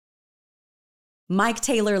Mike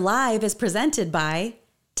Taylor Live is presented by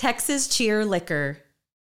Texas Cheer Liquor.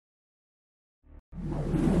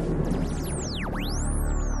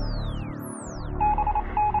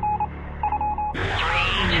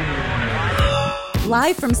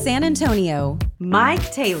 Live from San Antonio,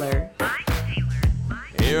 Mike Taylor.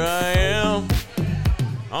 Here I am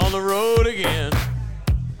on the road again.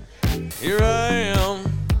 Here I am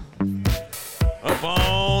up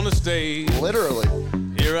on the stage. Literally.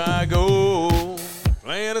 Here I go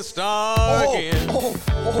playing a star again.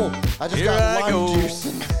 I just Here got I lime go. juice.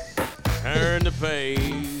 Turn the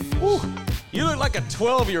page. You look like a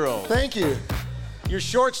 12-year-old. Thank you. Your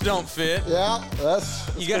shorts don't fit. Yeah, that's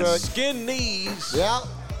You got correct. skin knees. Yeah.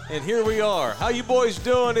 And here we are. How you boys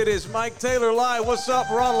doing? It is Mike Taylor Live. What's up?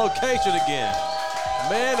 We're on location again.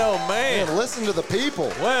 Man, oh man. Man, listen to the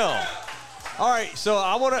people. Well, all right. So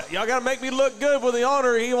y'all gotta make me look good with the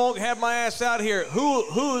owner. He won't have my ass out here.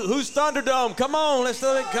 Who's Thunderdome? Come on, let's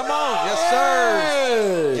do it. Come on, yes sir.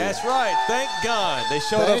 Hey. That's right. Thank God they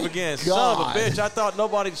showed Thank up again. God. Son of a bitch. I thought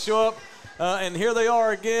nobody'd show up. And here they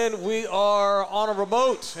are again. We are on a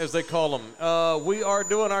remote, as they call them. We are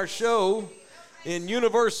doing our show in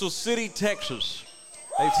Universal City, Texas,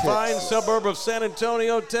 a fine suburb of San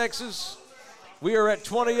Antonio, Texas. We are at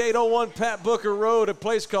 2801 Pat Booker Road, a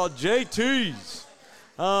place called JT's.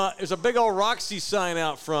 There's a big old Roxy sign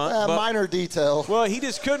out front. But, Minor detail. well, he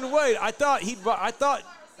just couldn't wait. I thought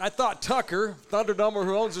Tucker, Thunderdome,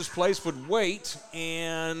 who owns this place, would wait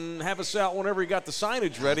and have us out whenever he got the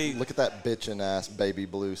signage ready. Look at that bitchin' ass baby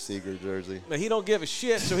blue Seeger jersey. But he don't give a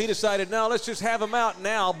shit, so he decided, no, let's just have him out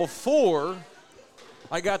now before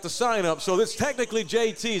I got the sign up. So it's technically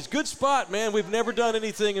JT's. Good spot, man. We've never done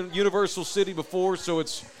anything in Universal City before, so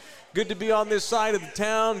it's good to be on this side of the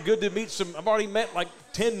town. Good to meet I've already met like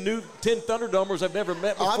 10 Thunderdomers I've never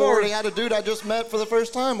met before. I've already had a dude I just met for the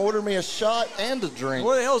first time order me a shot and a drink.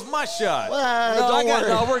 Where the hell's my shot? Well, don't worry.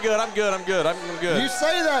 No, we're good. I'm good. You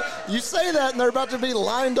say that, and they're about to be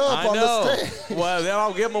lined up I on know. the stage. Well, then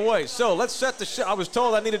I'll give them away. So let's set the ship. I was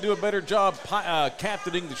told I need to do a better job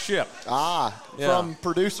captaining the ship. Yeah. From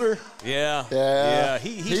producer. Yeah.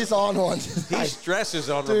 He's on one. He stresses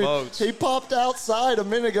on Dude, remotes. he popped outside a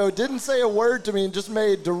minute ago, didn't say a word to me, and just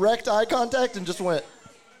made direct eye contact and just went.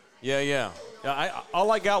 Yeah.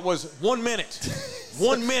 All I got was 1 minute.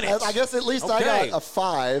 1 minute. I guess at least Okay. I got a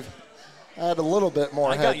 5. I had a little bit more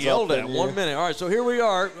I heads got yelled up at. than 1 you. minute. All right, so here we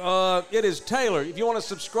are. It is Taylor. If you want to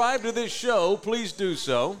subscribe to this show, please do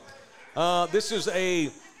so. This is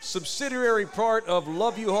a subsidiary part of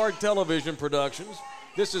Love You Hard Television Productions.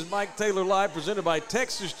 This is Mike Taylor Live, presented by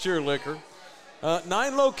Texas Cheer Liquor. 9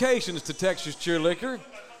 locations to Texas Cheer Liquor.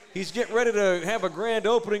 He's getting ready to have a grand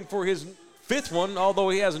opening for his 5th one, although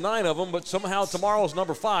he has 9 of them, but somehow tomorrow's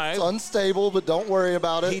number 5. It's unstable, but don't worry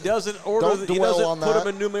about it. He doesn't Don't dwell on put that.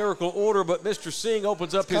 them in numerical order, but Mr. Singh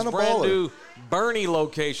opens up his kinda brand baller. new Bernie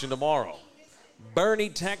location tomorrow. Bernie,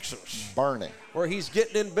 Texas, Burning. where he's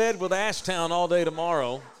getting in bed with Ashtown all day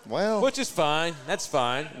tomorrow, Well, which is fine. That's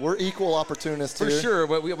fine. we're equal opportunists For here. sure,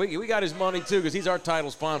 but we got his money too because he's our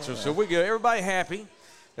title sponsor. So we get everybody happy.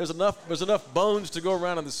 There's enough bones to go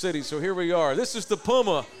around in the city. So here we are. This is the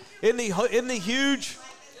Puma. Isn't he huge?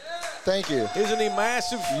 Thank you. Isn't he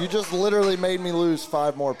massive? You just literally made me lose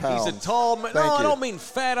 5 more pounds. He's a tall man. Thank No, I you. don't mean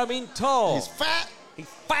fat. I mean tall. He's fat. He's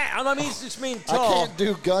fat. I mean, just mean I tall. can't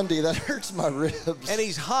do Gundy. That hurts my ribs. And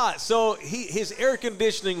he's hot. So his air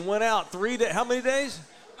conditioning went out 3 days. How many days?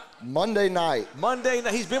 Monday night. Monday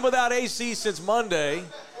night. He's been without AC since Monday.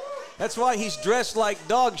 That's why he's dressed like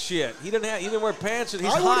dog shit. He didn't wear pants, and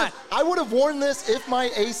he's hot. I would have worn this if my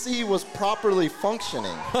AC was properly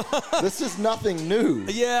functioning. This is nothing new.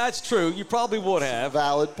 Yeah, that's true. You probably would have.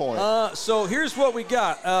 Valid point. So here's what we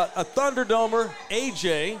got. A Thunderdomer,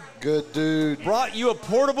 AJ, Good dude. brought you a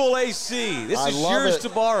portable AC. This I is love yours it. to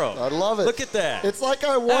borrow. I love it. Look at that. It's like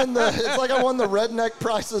I won the redneck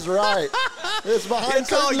Price is Right. It's behind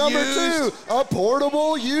It's all curtain number used. 2. A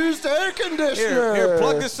portable used air conditioner. Here,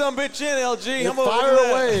 plug this sumbitch in, LG. Yeah, I'm over fire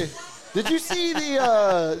that. away. Did you see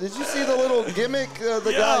the little gimmick? The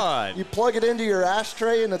guy, God. you plug it into your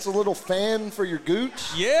ashtray and it's a little fan for your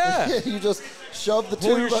gooch. Yeah. You just shove the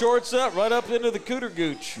Pull your tube. shorts up right up into the cooter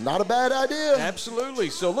gooch. Not a bad idea. Absolutely.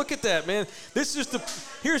 So look at that, man. Here's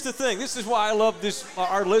the thing. This is why I love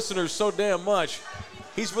our listeners so damn much.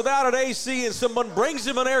 He's without an AC and someone brings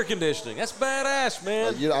him an air conditioning. That's badass,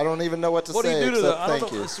 man. I don't even know what to What do say. you do to except that? I don't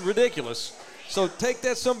thank know. you. It's ridiculous. So take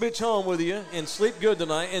that sumbitch home with you and sleep good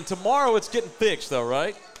tonight. And tomorrow it's getting fixed, though,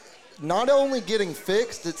 right? not only getting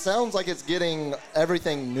fixed, it sounds like it's getting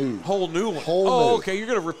everything new. Whole new one. Whole oh, new. okay. You're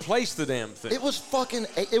going to replace the damn thing. It was fucking.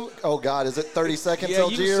 Oh God, is it 30 seconds? Yeah,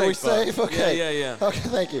 LG? you Are we safe, safe? Okay. Yeah. Okay,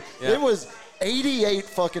 thank you. Yeah. It was 88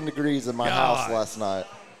 fucking degrees in my house last night,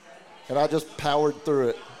 and I just powered through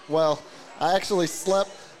it. Well, I actually slept.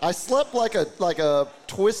 I slept like a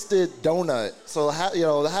twisted donut. So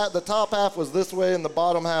the top half was this way and the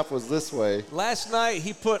bottom half was this way. Last night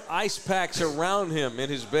he put ice packs around him in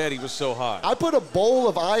his bed. He was so hot. I put a bowl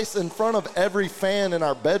of ice in front of every fan in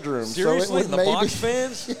our bedroom. Seriously, so the box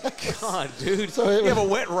fans? Yes. God, dude. So you have a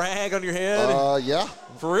wet rag on your head? Yeah.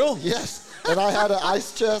 For real? Yes. And I had an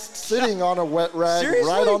ice chest sitting on a wet rag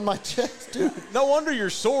right on my chest, dude. No wonder you're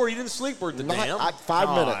sore. You didn't sleep worth the damn. 5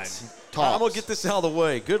 minutes. Tops. I'm going to get this out of the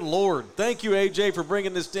way. Good Lord. Thank you, AJ, for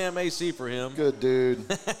bringing this damn AC for him. Good dude.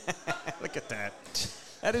 Look at that.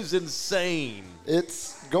 That is insane.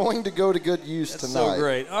 It's going to go to good use That's tonight. so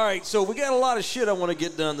great. All right, so we got a lot of shit I want to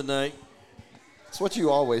get done tonight. That's what you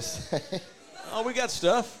always say. Oh, we got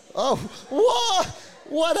stuff. Oh, what?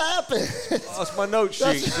 What happened? Oh, that's my note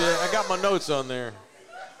sheet. Yeah, I got my notes on there.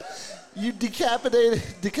 You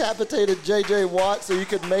decapitated J.J. Watt so you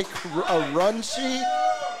could make a run sheet?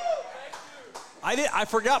 I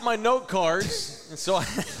forgot my note cards, and so I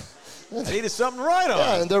needed something to write on.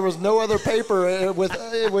 Yeah, and there was no other paper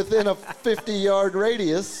within a 50-yard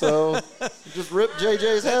radius, so you just ripped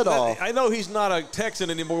JJ's head off. I know he's not a Texan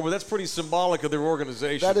anymore, but that's pretty symbolic of their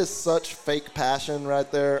organization. That is such fake passion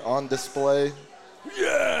right there on display.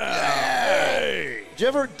 Yeah! Hey!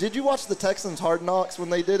 Did you watch the Texans Hard Knocks when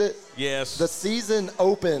they did it? Yes. The season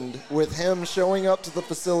opened with him showing up to the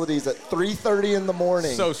facilities at 3:30 in the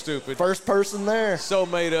morning. So stupid. First person there. So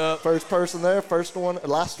made up. First person there,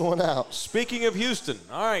 last one out. Speaking of Houston,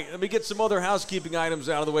 all right, let me get some other housekeeping items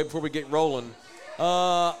out of the way before we get rolling.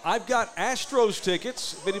 I've got Astros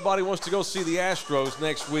tickets, if anybody wants to go see the Astros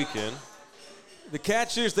next weekend. The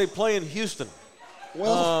catch is they play in Houston.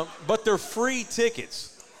 Well, but they're free tickets.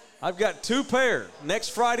 I've got 2 pair. Next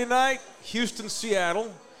Friday night,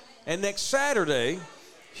 Houston-Seattle. And next Saturday,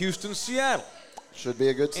 Houston-Seattle. should be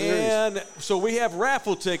a good series. And so we have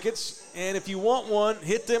raffle tickets. And if you want one,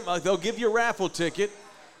 hit them. They'll give you a raffle ticket.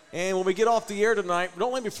 And when we get off the air tonight,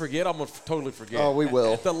 don't let me forget. I'm going to totally forget. Oh, we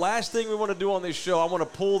will. The last thing we want to do on this show, I want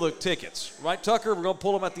to pull the tickets. Right, Tucker? We're going to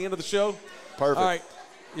pull them at the end of the show? Perfect. All right.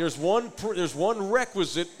 There's one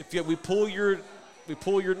requisite. If we pull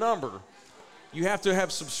your number, you have to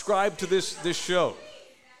have subscribed to this show.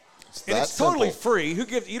 And it's totally free.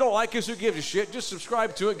 You don't like us, who gives a shit? Just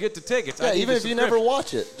subscribe to it, get the tickets. Yeah, even if you never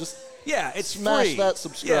watch it, just it's smash free. that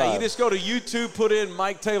subscribe. Yeah, you just go to YouTube, put in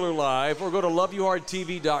Mike Taylor Live, or go to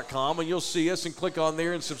loveyouhardtv.com, and you'll see us and click on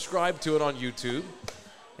there and subscribe to it on YouTube.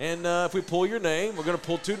 And if we pull your name, we're going to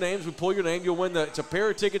pull 2 names. We pull your name, you'll win it's a pair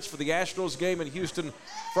of tickets for the Astros game in Houston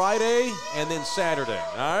Friday and then Saturday.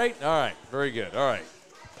 All right? All right. Very good. All right.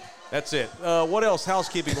 That's it. What else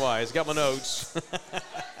housekeeping-wise? Got my notes.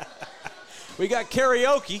 We got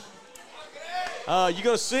karaoke. You going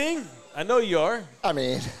to sing? I know you are. I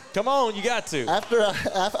mean, come on, you got to.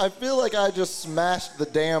 I feel like I just smashed the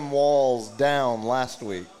damn walls down last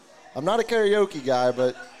week. I'm not a karaoke guy,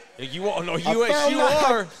 but you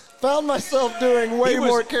are. Found myself doing way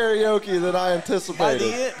more karaoke than I anticipated. By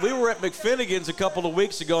the end, we were at McFinnigan's a couple of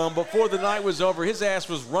weeks ago, and before the night was over, his ass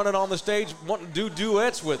was running on the stage wanting to do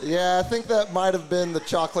duets with me. Yeah, I think that might have been the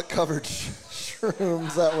chocolate-covered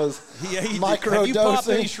shrooms that was microdosing. Have you popped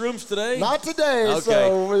any shrooms today? Not today, okay.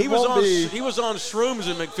 so he was on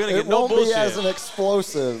shrooms in McFinnigan. It no won't bullshit. be as an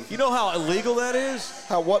explosive. You know how illegal that is?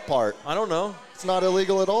 What part? I don't know. It's not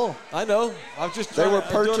illegal at all. I know. I'm just They were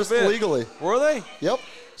purchased legally. Were they? Yep.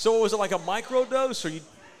 So was it like a microdose, or you?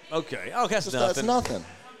 Okay. Oh, that's nothing. That's nothing.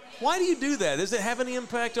 Why do you do that? Does it have any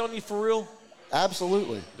impact on you for real?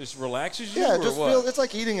 Absolutely. Just relaxes you? Yeah, or just what? it's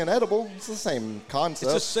like eating an edible. It's the same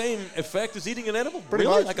concept. It's the same effect as eating an edible? Pretty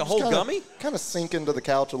really? much. Like a whole gummy? Kind of sink into the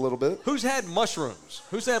couch a little bit. Who's had mushrooms?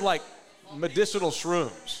 Who's had, like, medicinal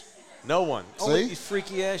shrooms? No one. See? Only these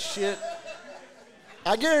freaky-ass shit.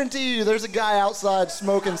 I guarantee you there's a guy outside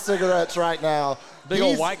smoking cigarettes right now. Big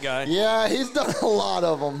old white guy. Yeah, he's done a lot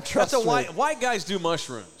of them. Trust me. White guys do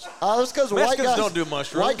mushrooms. That's because white guys don't do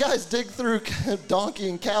mushrooms. White guys dig through donkey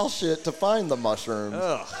and cow shit to find the mushrooms.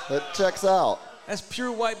 Ugh. That checks out. That's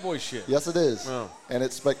pure white boy shit. Yes, it is. Oh. And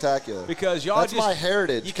it's spectacular. Because y'all That's my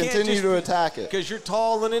heritage. Continue to attack it. Because you're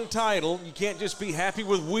tall and entitled. You can't just be happy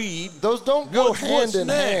with weed. Those don't go hand in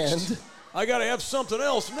next? hand. I got to have something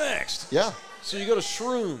else next. Yeah. So you go to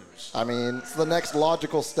shrooms. I mean, it's the next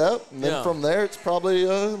logical step. And then from there, it's probably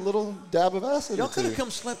a little dab of acid. Y'all could have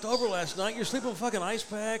come slept over last night. You're sleeping with fucking ice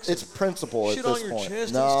packs. It's principle at this point. Shit on your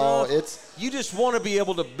chest no, and stuff. You just want to be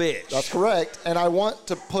able to bitch. That's correct. And I want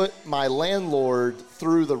to put my landlord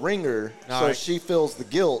through the ringer she feels the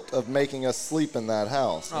guilt of making us sleep in that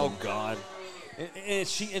house. Oh, God. And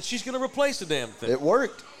she's going to replace the damn thing. It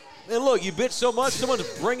worked. And look, you bitch so much, someone's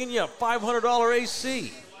bringing you a $500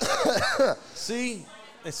 AC. See?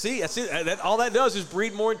 All that does is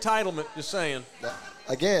breed more entitlement, just saying.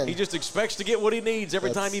 Again. He just expects to get what he needs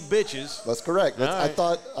every time he bitches. That's correct. I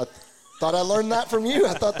thought I learned that from you.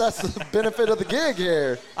 I thought that's the benefit of the gig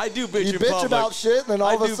here. I do bitch You in bitch public. about shit, and then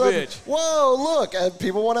all of a sudden, whoa, look,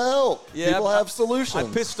 people want to help. Yeah, people have solutions.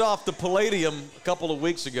 I pissed off the Palladium a couple of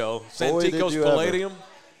weeks ago. Santikos Palladium.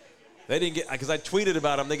 They didn't get, because I tweeted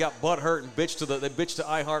about them. They got butthurt and bitched to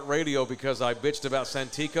iHeartRadio because I bitched about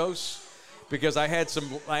Santikos. Because I had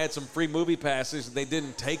some free movie passes and they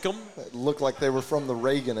didn't take them. It looked like they were from the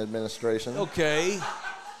Reagan administration. Okay.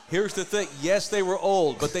 Here's the thing. Yes, they were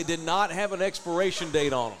old, but they did not have an expiration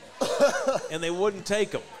date on them. And they wouldn't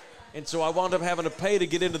take them. And so I wound up having to pay to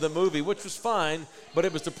get into the movie, which was fine, but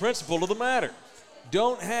it was the principle of the matter.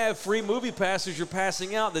 Don't have free movie passes you're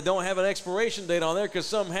passing out that don't have an expiration date on there because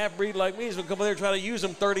some half-breed like me is going to come in there and try to use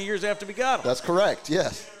them 30 years after we got them. That's correct,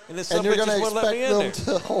 yes. And you're going to expect them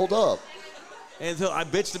to hold up. And I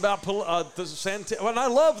bitched about the Santikos. And I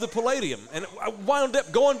love the Palladium. And I wound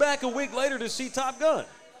up going back a week later to see Top Gun.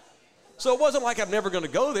 So it wasn't like I'm never going to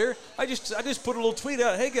go there. I just put a little tweet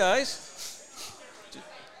out, hey, guys.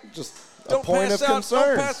 Just a point of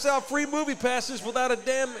concern. Don't pass out free movie passes without a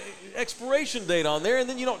damn expiration date on there, and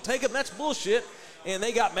then you don't take them. That's bullshit. And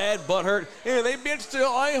they got mad, butthurt, and they bitched to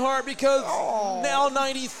iHeart because now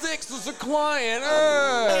 96 is a client.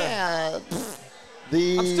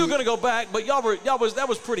 I'm still gonna go back, but that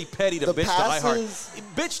was pretty petty to bitch to iHeart.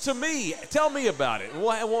 Bitch to me, tell me about it.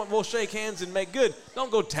 We'll shake hands and make good. Don't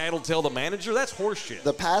go tattletale the manager. That's horseshit.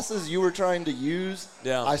 The passes you were trying to use,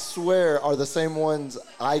 yeah. I swear, are the same ones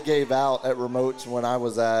I gave out at remotes when I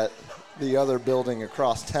was at the other building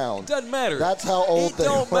across town. Doesn't matter. That's how old they were.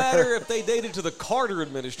 It don't matter if they dated to the Carter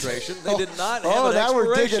administration. They did not have an expiration date. Oh, now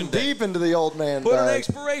we're digging deep into the old man Put bag. an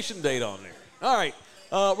expiration date on there. All right,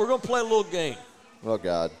 we're gonna play a little game. Oh,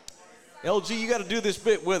 God. LG, you got to do this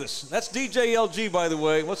bit with us. That's DJ LG, by the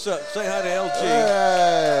way. What's up? Say hi to LG.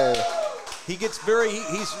 Hey. He gets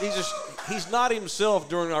he's not himself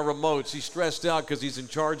during our remotes. He's stressed out because he's in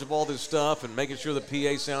charge of all this stuff and making sure the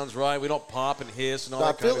PA sounds right. We don't pop and hiss and all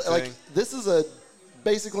that kind of thing. Like this is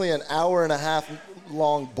basically an hour and a half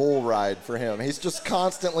long bull ride for him. He's just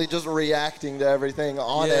constantly just reacting to everything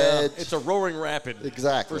on edge. It's a roaring rapid.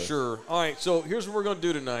 Exactly. For sure. All right, so here's what we're going to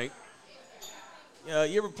do tonight.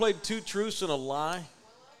 You ever played Two Truths and a Lie?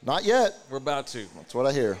 Not yet. We're about to. That's what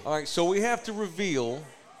I hear. All right, so we have to we're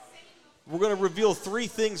going to reveal 3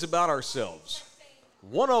 things about ourselves.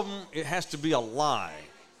 One of them, it has to be a lie.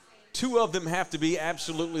 2 of them have to be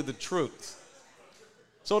absolutely the truth.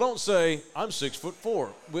 So don't say, I'm 6'4".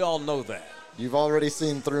 We all know that. You've already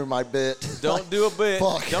seen through my bit. Don't do a bit.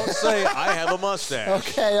 Fuck. Don't say, I have a mustache.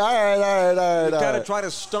 Okay, all right. You kind of try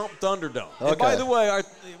to stump Thunderdome. Okay. And by the way,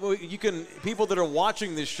 people that are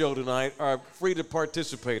watching this show tonight are free to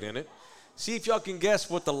participate in it. See if y'all can guess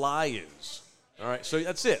what the lie is. All right, so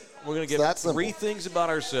that's it. We're going to give 3 things about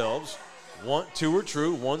ourselves. 2 are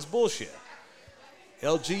true, 1's bullshit.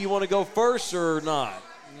 LG, you want to go first or not?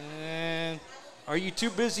 Are you too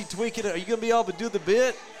busy tweaking it? Are you going to be able to do the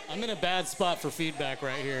bit? I'm in a bad spot for feedback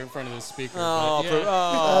right here in front of the speaker. That's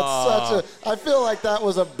I feel like that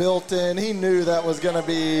was a built-in. He knew that was going to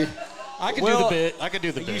be. I could do the bit. I could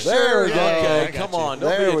do the bit. You sure? There we go. Okay, come on.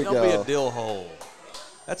 Don't be a dill hole.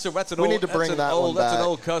 That's an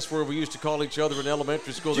old cuss word we used to call each other in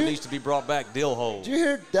elementary school that needs to be brought back, dill hole. Did you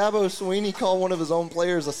hear Dabo Sweeney call one of his own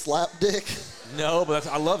players a slap dick? No, but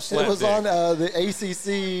I love slap dick. It was on the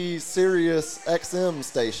ACC Sirius XM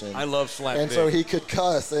station. I love slap dick. And so he could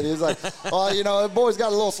cuss. And he's like, the boy's got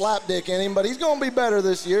a little slap dick in him, but he's going to be better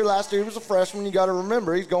this year. Last year he was a freshman. You got to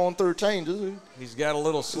remember, he's going through changes. He's got a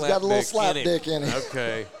little slap dick in him.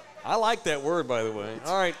 Okay. I like that word, by the way.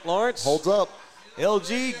 All right, Lawrence. Holds up.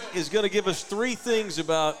 LG is going to give us 3 things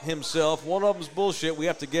about himself. One of them's bullshit. We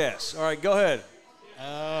have to guess. All right, go ahead.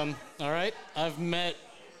 All right. I've met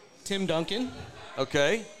Tim Duncan.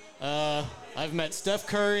 Okay. I've met Steph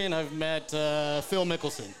Curry, and I've met Phil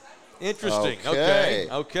Mickelson. Interesting.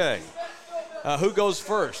 Okay. Who goes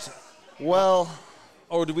first? Well.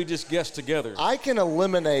 Or do we just guess together? I can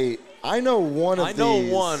eliminate. I know one of these. I know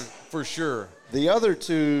one for sure. The other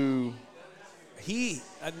 2. he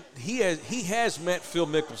has met Phil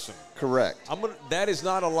Mickelson. Correct. That is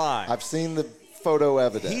not a lie. I've seen the photo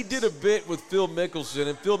evidence. He did a bit with Phil Mickelson,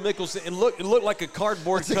 and Phil Mickelson, it looked like a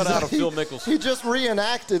cardboard cutout of Phil Mickelson. He just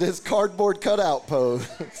reenacted his cardboard cutout pose.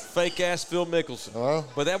 Fake-ass Phil Mickelson. Well.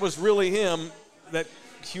 But that was really him, that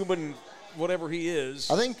human, whatever he is.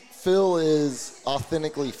 I think Phil is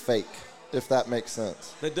authentically fake, if that makes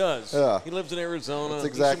sense. It does. Yeah. He lives in Arizona. That's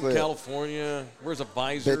exactly He's it. from California. Wears a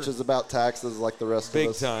visor. Bitches about taxes like the rest Big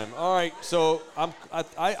of us. time. All right, so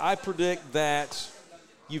I predict that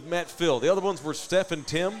you've met Phil. The other ones were Steph and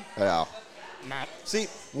Tim. Yeah. Matt. See,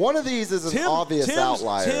 One of these is an obvious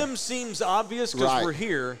outlier. Tim seems obvious because Right. we're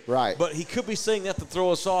here. Right. But he could be saying that to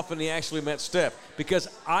throw us off, and he actually met Steph. Because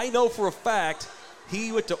I know for a fact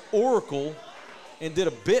he went to Oracle and did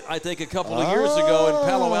a bit, I think, a couple of years ago in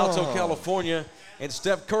Palo Alto, California, and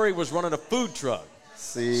Steph Curry was running a food truck.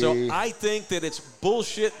 See. So I think that it's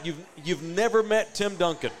bullshit. You've never met Tim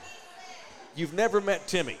Duncan. You've never met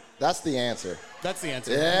Timmy. That's the answer. That's the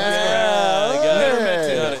answer. Yeah. Never met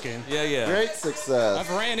Tim Yeah. Duncan. Yeah. Great success. I've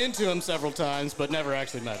ran into him several times, but never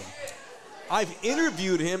actually met him. I've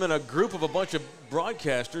interviewed him in a group of a bunch of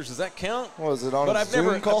broadcasters. Does that count? Was it on But a I've Zoom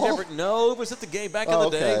never, call? I've never, no, it was at the game back in Oh,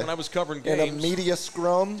 the day okay. when I was covering In games. a media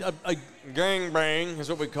scrum? A gang bang is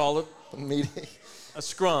what we call it. A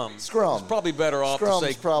scrum. Scrum. It's probably better off Scrum's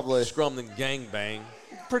to say probably- scrum than gang bang.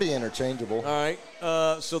 Pretty interchangeable. All right.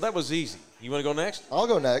 So that was easy. You want to go next? I'll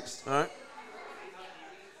go next. All right.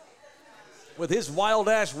 With his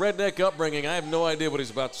wild-ass redneck upbringing, I have no idea what he's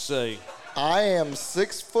about to say. I am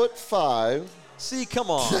 6'5". See, come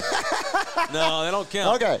on. No, they don't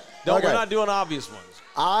count. Okay. No, okay. we're not doing obvious ones.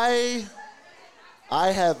 I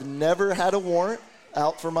have never had a warrant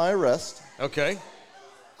out for my arrest. Okay.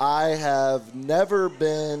 I have never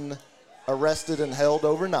been arrested and held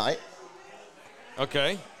overnight.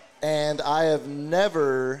 Okay. And I have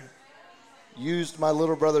never used my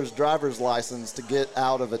little brother's driver's license to get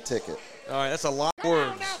out of a ticket. All right, that's a lot of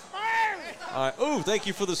words. All right. Ooh, thank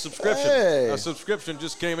you for the subscription. Hey. A subscription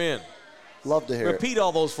just came in. Love to hear it. Repeat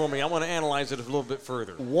all those for me. I want to analyze it a little bit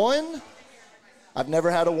further. 1, I've never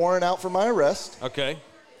had a warrant out for my arrest. Okay.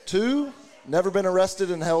 2, never been arrested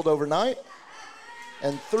and held overnight.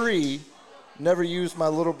 And 3, never used my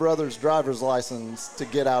little brother's driver's license to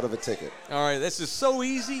get out of a ticket. All right, this is so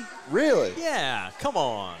easy. Really? Yeah, come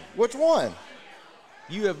on. Which one?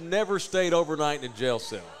 You have never stayed overnight in a jail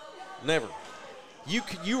cell. Never.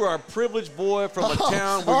 You are a privileged boy from a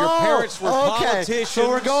town where your parents were politicians. So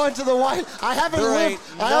we're going to the White. I haven't There lived.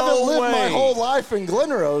 ain't I haven't no lived my way. whole life in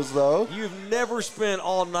Glen Rose, though. You've never spent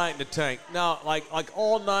all night in the tank. Now, like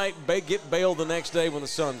all night, get bailed the next day when the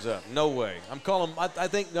sun's up. No way. I'm calling. I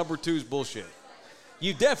think number 2 is bullshit.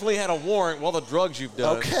 You definitely had a warrant with all the drugs you've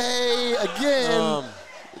done. Okay, again,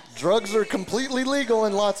 drugs are completely legal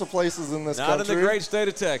in lots of places in this Not country. in the great state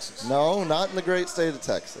of Texas. No, not in the great state of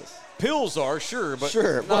Texas. Pills are, sure, but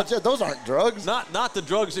Sure, not, well, those aren't drugs. not the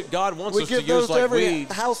drugs that God wants We us to give those use to like every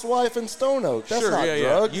weed. housewife in Stone Oak. That's Sure, not yeah,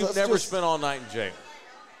 drugs. You've That's never just- spent all night in jail.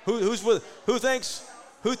 Who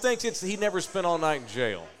thinks he never spent all night in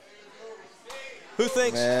jail? Who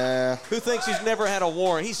thinks Nah. Who thinks he's never had a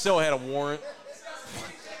warrant? He still had a warrant.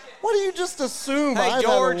 What do you just assume? Hey, I've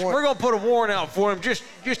George, had a we're warrant? gonna put a warrant out for him just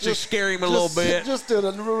to scare him a little bit, Just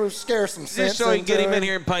to scare some sense just so he can get into him in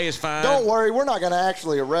here and pay his fine. Don't worry, we're not going to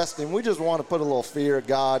actually arrest him. We just want to put a little fear of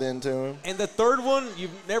God into him. And the third one,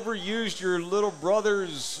 you've never used your little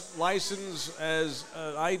brother's license as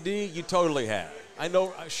ID. You totally have. I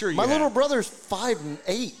know. Sure, you My have. little brother's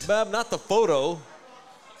 5'8", Bob, not the photo,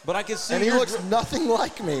 but I can see. and he your looks nothing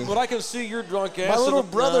like me. But I can see your drunk ass. My little in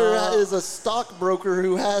the- brother Nah. is a stockbroker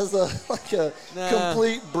who has a Nah.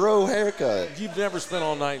 complete bro haircut. You've never spent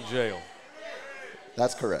all night in jail.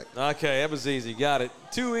 That's correct. Okay, that was easy. Got it.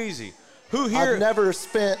 Too easy. Who here? I've never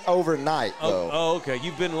spent overnight though. Oh, okay.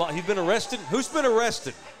 You've been arrested. Who's been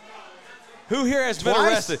arrested? Who here has been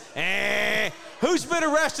Twice? arrested? Who's been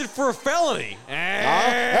arrested for a felony?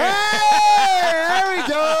 Hey, there we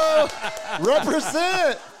go.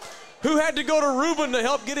 Represent. Who had to go to Reuben to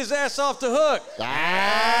help get his ass off the hook? Get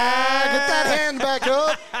that hand back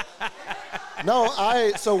up. No,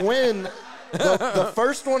 so when the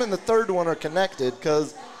first one and the third one are connected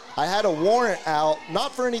because I had a warrant out,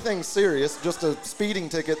 not for anything serious, just a speeding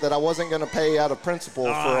ticket that I wasn't going to pay out of principle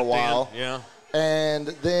for a while. Yeah. And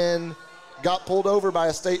then got pulled over by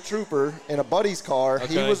a state trooper in a buddy's car.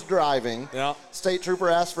 He Okay. was driving. Yeah. State trooper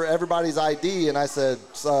asked for everybody's ID, and I said,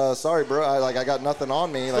 "Sorry, bro. I got nothing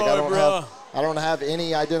on me. Like Sorry, bro. I don't have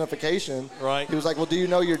any identification." Right. He was like, "Well, do you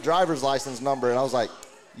know your driver's license number?" And I was like,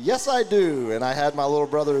 "Yes, I do." And I had my little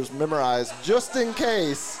brother's memorized just in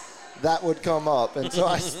case that would come up. And so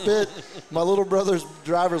I spit my little brother's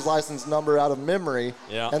driver's license number out of memory.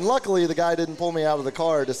 Yeah. And luckily, the guy didn't pull me out of the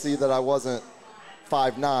car to see that I wasn't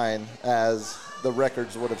 5'9", as the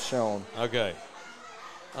records would have shown. Okay.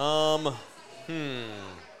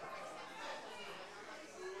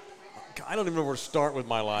 I don't even know where to start with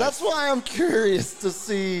my life. That's why I'm curious to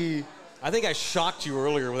see. I think I shocked you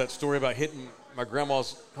earlier with that story about hitting my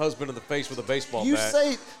grandma's husband in the face with a baseball You bat.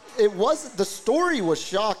 say it wasn't, the story was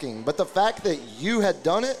shocking, but the fact that you had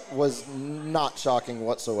done it was not shocking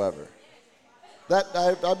whatsoever. That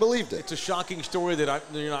I believed it. It's a shocking story that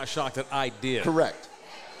you're not shocked that I did. Correct.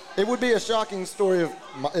 It would be a shocking story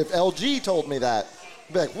if LG told me that.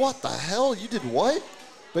 I'd be like, what the hell? You did what?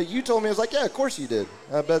 But you told me, I was like, yeah, of course you did.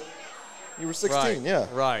 I bet you were 16, Right, yeah.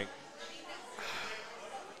 Right.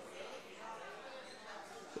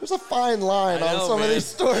 There's a fine line I on know, some man. of these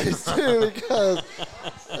stories, too, because,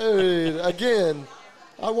 I mean, again,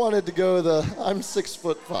 I wanted to go I'm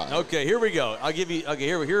 6'5". Okay, here we go. I'll give you. Okay,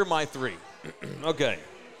 here are my three. Okay.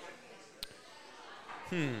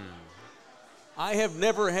 I have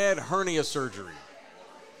never had hernia surgery.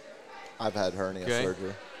 I've had hernia Okay.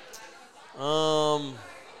 surgery.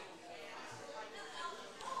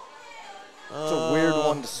 It's a weird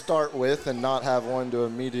one to start with and not have one to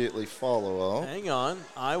immediately follow. Hang on.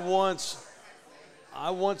 I once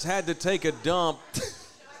had to take a dump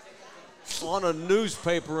on a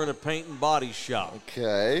newspaper in a paint and body shop.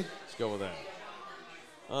 Okay. Let's go with that.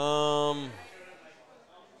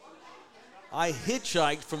 I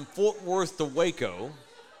hitchhiked from Fort Worth to Waco.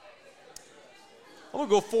 I'm going to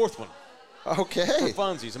go fourth one for Okay.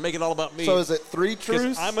 funsies and make it all about me. So is it 3 'Cause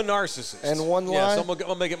truths? I'm a narcissist. And one Yeah, lie? so I'm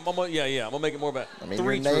gonna make it. I'm gonna make it more about. I mean,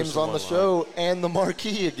 three your truths name's and on the one lie. show and the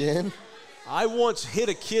marquee again. I once hit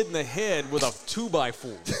a kid in the head with a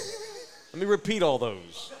 2x4. Let me repeat all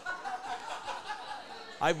those.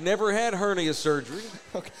 I've never had hernia surgery.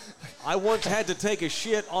 Okay. I once had to take a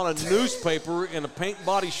shit on a newspaper in a paint and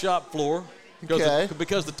body shop floor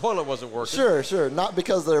because the toilet wasn't working. Sure. Not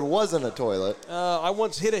because there wasn't a toilet. I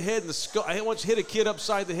once hit a head in the skull. I once hit a kid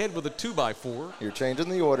upside the head with a 2x4. You're changing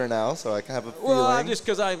the order now, so I can have a feeling. Well, just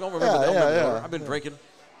because I don't remember. Yeah. I've been drinking.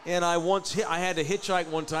 And I had to hitchhike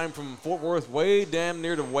one time from Fort Worth way damn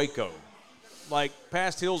near to Waco. Like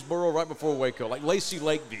past Hillsboro, right before Waco. Like Lacey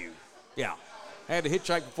Lakeview. Yeah. I had to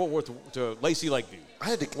hitchhike from Fort Worth to Lacey Lakeview. I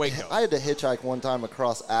had to Waco. I had to hitchhike one time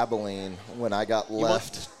across Abilene when I got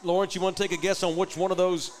left. Lawrence, you want to take a guess on which one of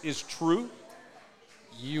those is true?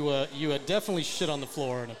 You had definitely shit on the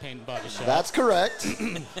floor in a paint and body shop. That's correct.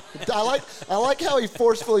 I like how he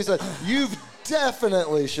forcefully said, "You've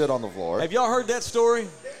definitely shit on the floor." Have y'all heard that story?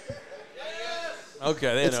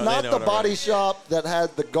 Okay, It's not the body shop that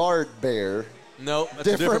had the guard bear. No, that's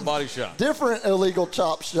a different body shop. Different illegal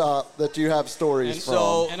chop shop that you have stories and from.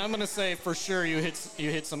 so- And I'm gonna say for sure you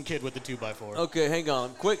hit some kid with the 2x4. Okay, hang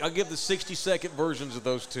on. Quick, I'll give the 60-second versions of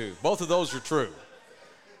those two. Both of those are true.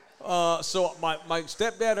 So my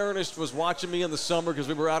stepdad Ernest was watching me in the summer because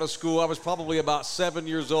we were out of school. I was probably about 7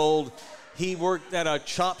 years old. He worked at a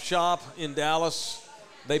chop shop in Dallas.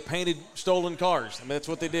 They painted stolen cars. I mean, that's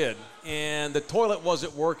what they did. And the toilet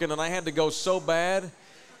wasn't working, and I had to go so bad.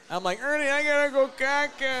 I'm like, Ernie, I gotta go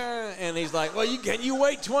caca. And he's like, well, can you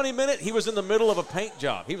wait 20 minutes? He was in the middle of a paint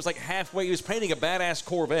job. He was like halfway. He was painting a badass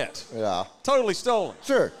Corvette. Yeah. Totally stolen.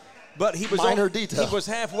 Sure. But he was Minor detail. He was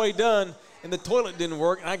halfway done, and the toilet didn't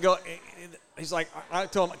work. And I go, he's like, I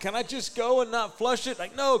told him, can I just go and not flush it?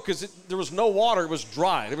 Like, no, because there was no water. It was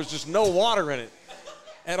dry. There was just no water in it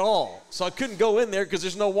at all. So I couldn't go in there because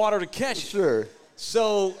there's no water to catch it. Sure.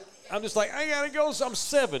 So I'm just like, I gotta go. So I'm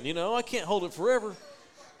 7, I can't hold it forever.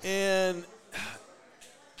 And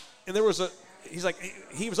there was he's like,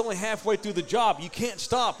 he was only halfway through the job. You can't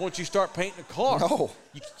stop once you start painting a car. No.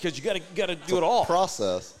 Because you gotta do it all.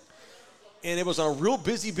 Process. And it was on a real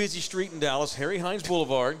busy street in Dallas, Harry Hines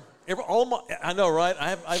Boulevard. I know, right?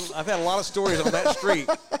 I've had a lot of stories on that street.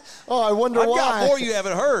 Oh, I wonder I've why. got more you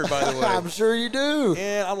haven't heard, by the way. I'm sure you do.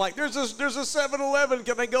 And I'm like, there's a 7-Eleven.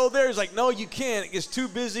 Can I go there? He's like, no, you can't. It's too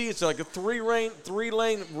busy. It's like a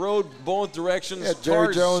three-lane road, both directions. Yeah, Jerry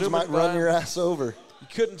Cars Jones zooming might run by. your ass over. You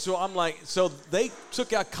couldn't. So I'm like, so they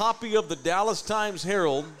took a copy of the Dallas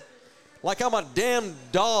Times-Herald, like I'm a damn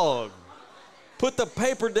dog. Put the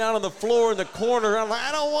paper down on the floor in the corner. I'm like,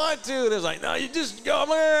 I don't want to. And it's like, no, you just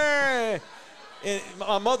go. And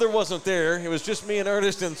my mother wasn't there. It was just me and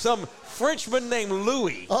Ernest and some Frenchman named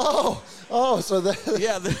Louis. Oh, so that.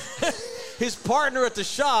 Yeah, his partner at the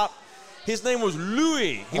shop, his name was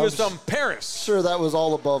Louis. He was from Paris. Sure, that was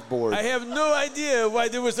all above board. I have no idea why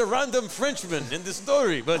there was a random Frenchman in the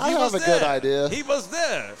story, but I he have was a there. good idea. He was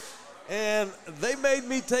there. And they made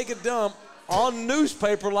me take a dump on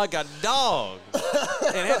newspaper like a dog.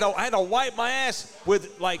 And I had to wipe my ass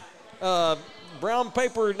with, like, brown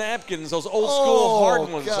paper napkins, those old school hard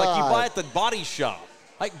ones, like you buy at the Body Shop.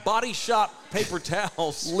 Like Body Shop paper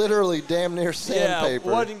towels. Literally damn near sandpaper.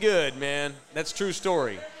 Yeah, wasn't good, man. That's a true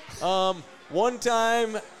story. One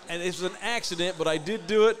time, and it was an accident, but I did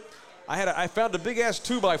do it. I found a big-ass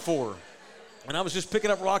 2x4, and I was just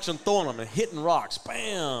picking up rocks and throwing them and hitting rocks.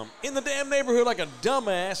 Bam! In the damn neighborhood like a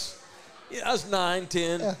dumbass. Yeah, I was 9,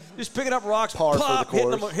 10. Yeah. Just picking up rocks, Par pop,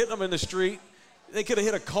 for the course. hitting them in the street. They could have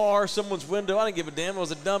hit a car, someone's window. I didn't give a damn. I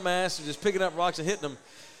was a dumbass and just picking up rocks and hitting them.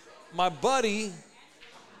 My buddy,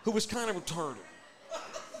 who was kind of retarded.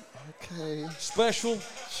 Okay. Special.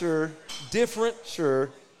 Sure. Different. Sure.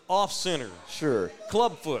 Off-center. Sure.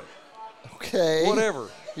 Clubfoot. Okay. Whatever.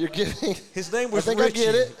 You're giving. His name was I think Richie. I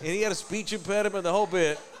get it. And he had a speech impediment, the whole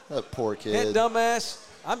bit. That poor That kid. dumbass.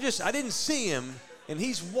 I didn't see him. And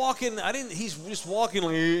he's walking, he's just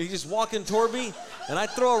walking toward me, and I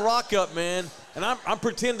throw a rock up, man, and I'm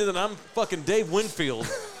pretending that I'm fucking Dave Winfield.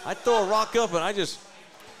 I throw a rock up,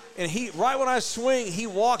 and he, right when I swing, he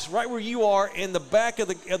walks right where you are, and the back of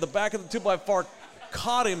the 2x4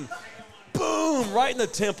 caught him, boom, right in the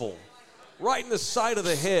temple, right in the side of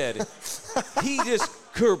the head. He just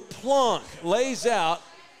kerplunk, lays out,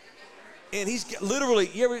 and he's literally,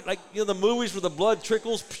 the movies where the blood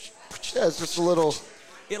trickles. Yeah, it's just a little.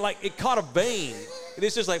 It caught a vein. And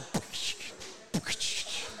it's just like.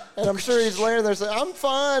 And I'm sure he's laying there saying, "I'm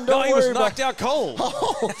fine. Don't worry." No, he was knocked out cold.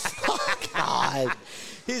 Oh, God.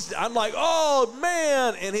 I'm like, oh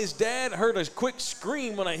man! And his dad heard a quick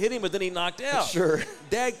scream when I hit him, but then he knocked out. Sure.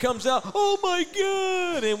 Dad comes out, oh my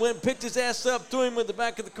God! And went and picked his ass up, threw him in the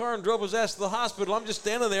back of the car, and drove his ass to the hospital. I'm just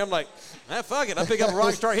standing there. I'm like, fuck it. I pick up a rock,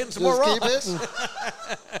 and start hitting some more rocks. Keep hitting.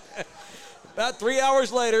 About 3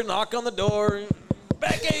 hours later, knock on the door.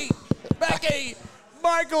 Becky,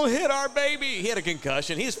 Michael hit our baby. He had a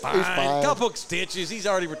concussion. He's fine. A couple of stitches. He's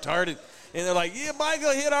already retarded. And they're like, yeah,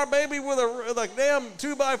 Michael hit our baby with a damn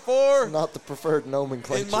 2x4. Not the preferred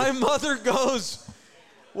nomenclature. And my mother goes,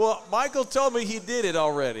 well, Michael told me he did it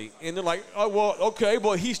already. And they're like, oh, well, okay,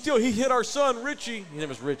 but he hit our son, Richie. His name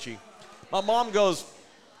was Richie. My mom goes,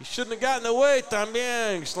 you shouldn't have gotten away,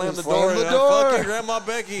 también. Slammed the door. Fucking Grandma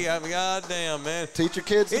Becky. Goddamn, man. Teach your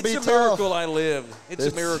kids to be tough. It's a miracle I lived. It's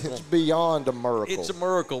a miracle. It's beyond a miracle. It's a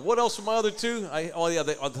miracle. What else were my other two?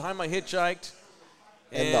 The time I hitchhiked.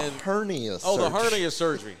 And the hernia surgery. Oh, the hernia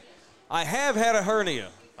surgery. I have had a hernia.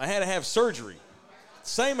 I had to have surgery.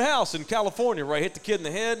 Same house in California where I hit the kid in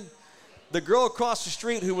the head. The girl across the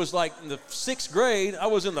street who was like in the 6th grade, I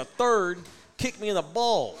was in the 3rd, kicked me in the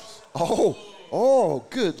balls. Oh,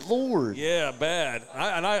 good Lord. Yeah, bad.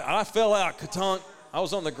 I fell out, katunk. I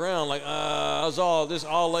was on the ground like, I was all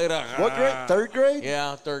laid out. What grade? 3rd grade?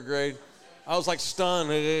 Yeah, 3rd grade. I was like stunned.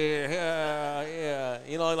 Yeah.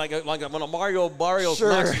 You know, like when a Mario Barrios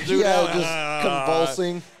knocks the dude out. Just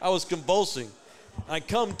convulsing. I was convulsing. I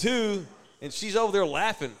come to, and she's over there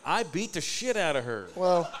laughing. I beat the shit out of her.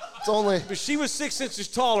 Well, it's only. But she was 6 inches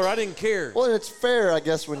taller. I didn't care. Well, it's fair, I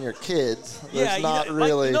guess, when you're kids. There's not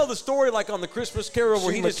really. You know the story, like on the Christmas Carol,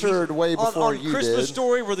 where he matured way before you did. On Christmas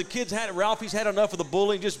Story, where the kids Ralphie's had enough of the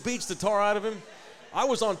bullying, just beats the tar out of him. I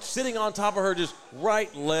was sitting on top of her, just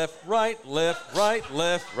right, left, right, left, right,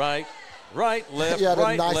 left, right, right, left,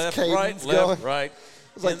 right, nice left, right, left, right.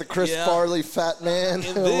 It was like the Chris Farley fat man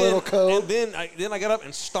in a little coat. And then I got up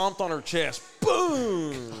and stomped on her chest.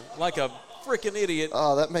 Boom! Like a freaking idiot.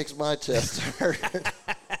 Oh, that makes my chest hurt.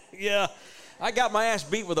 Yeah. I got my ass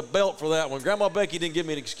beat with a belt for that one. Grandma Becky didn't give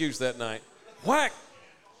me an excuse that night. Whack!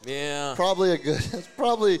 Yeah. It's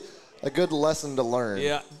probably a good lesson to learn.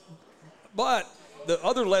 Yeah. But the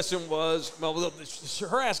other lesson was,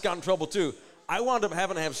 her ass got in trouble too. I wound up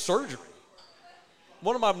having to have surgery.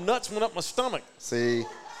 One of my nuts went up my stomach. See,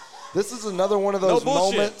 this is another one of those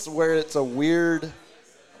moments where it's a weird.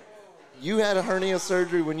 You had a hernia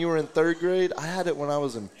surgery when you were in 3rd grade. I had it when I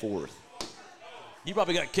was in 4th. You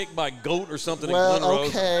probably got kicked by a goat or something in Well, Glen Rose.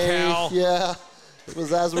 okay, Cow. yeah. It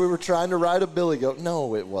was as we were trying to ride a billy goat.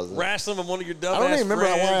 No, it wasn't. Wrestling with one of your dumbass I don't even remember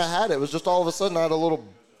friends. why I had it. It was just all of a sudden I had a little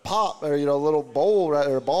pop or a little bowl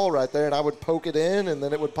or a ball right there, and I would poke it in, and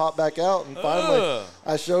then it would pop back out. And finally,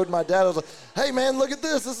 I showed my dad. I was like, "Hey, man, look at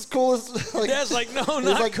this. This is cool." Dad's like, "No, not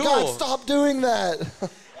he's like, cool." God, stop doing that.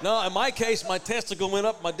 No, in my case, my testicle went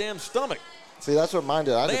up my damn stomach. See, that's what mine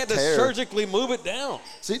did. They had to surgically move it down.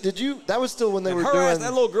 See, did you? That was still when they were her doing ass,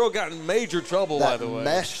 that little girl got in major trouble, by the way.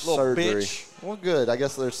 Mesh little surgery. Bitch. Well, good. I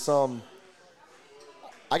guess there's some.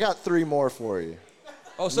 I got 3 more for you.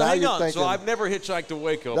 Oh, so Now hang you're on. thinking- So I've never hitchhiked to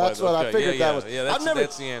Waco. That's by the way. what I Okay, figured yeah, that was. Yeah, I've never-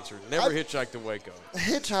 that's the answer. Never hitchhiked to Waco.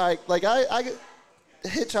 Hitchhike, like I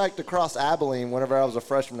hitchhiked across Abilene whenever I was a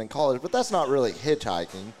freshman in college, but that's not really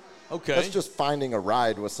hitchhiking. Okay. That's just finding a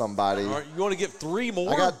ride with somebody. All right, you want to get 3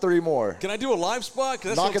 more? I got 3 more. Can I do a live spot?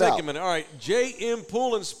 Because that's Knock going to it take out. a minute. All right, JM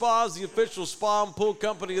Pool and Spa is the official spa and pool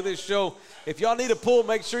company of this show. If y'all need a pool,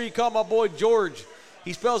 make sure you call my boy George.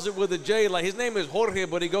 He spells it with a J. Like his name is Jorge,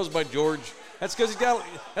 but he goes by George. That's because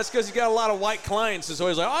he's got a lot of white clients, and so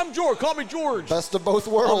he's like, I'm George. Call me George. Best of both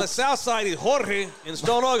On the worlds. south side, he's Jorge. In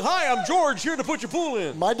Stone Oak, hi, I'm George, here to put your pool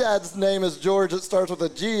in. My dad's name is George. It starts with a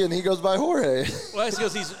G, and he goes by Jorge. Well, that's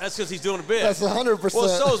because he's doing a bit. That's 100%. Well,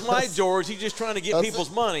 so is my George. He's just trying to get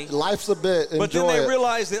people's money. Life's a bit. But then Enjoy they it.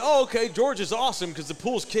 realize that, oh, okay, George is awesome because the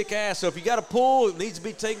pool's kick ass. So if you got a pool, it needs to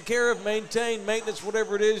be taken care of, maintained, maintenance,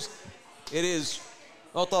 whatever it is. It is.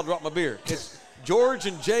 Oh, I thought I dropped my beer. It's George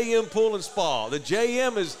and JM Pool and Spa. The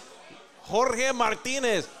JM is Jorge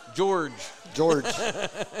Martinez. George. George.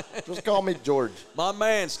 Just call me George. My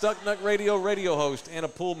man, Stuck Nut radio host, and a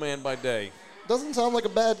pool man by day. Doesn't sound like a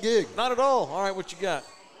bad gig. Not at all. All right, what you got?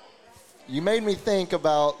 You made me think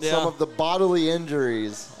about some of the bodily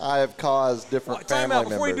injuries I have caused different Time family out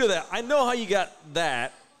before members. you do that. I know how you got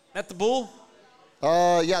that. At the bull?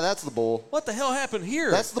 Yeah, that's the bull. What the hell happened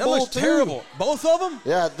here? That's the that bull, looks too. terrible. Both of them?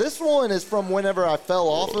 Yeah, this one is from whenever I fell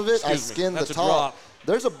off of it. I Excuse me. skinned That's the a top. drop.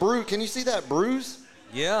 There's a bruise. Can you see that bruise?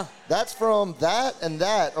 Yeah. That's from that and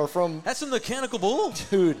that, or from That's a mechanical bull.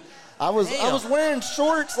 dude. I was Damn. wearing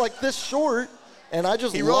shorts like this short, and I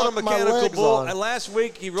just He rode a locked my mechanical legs bull. on. And last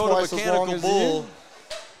week he rode Twice a as long mechanical as bull.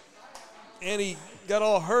 you. And he got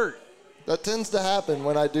all hurt. That tends to happen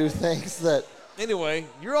when I do things that. Anyway,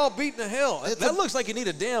 you're all beaten to hell. It's That a- looks like you need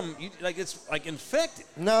a damn, like it's like infected.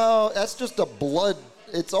 No, that's just a blood.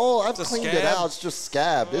 It's all. I've a cleaned it scab? out. It's just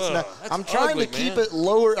scabbed. It's Ugh, not. that's I'm trying ugly, to keep man. it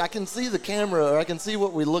lower. I can see the camera, or I can see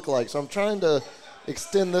what we look like. So I'm trying to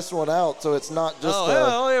extend this one out so it's not just Oh,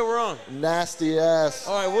 a yeah, we're on. nasty ass.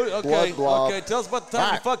 All right, okay, blood blob. okay. Tell us about the time All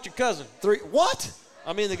you right. fucked your cousin. 3. What?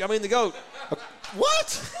 I mean the goat.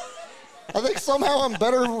 What? I think somehow I'm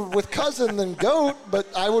better with cousin than goat, but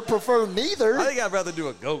I would prefer neither. I think I'd rather do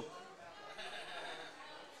a goat.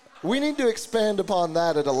 We need to expand upon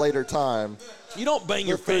that at a later time. You don't bang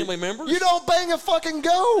your family members. You don't bang a fucking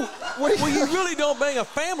goat. What do Well, you really don't bang a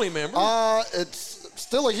family member. It's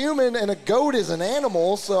still a human, and a goat is an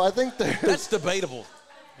animal, so I think there's. That's debatable.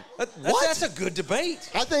 What? That's a good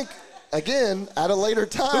debate. I think, again, at a later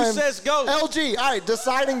time. Who says goat? LG. All right,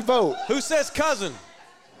 deciding vote. Who says cousin?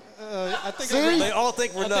 I think See? They all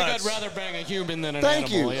think we're I think nuts. I'd rather bang a human than an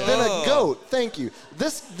Thank animal. you. Yeah. Then a goat. Thank you.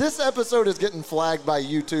 This episode is getting flagged by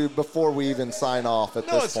YouTube before we even sign off at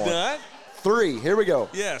No, this it's point. not. 3. Here we go.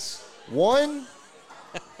 Yes. 1,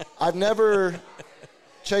 I've never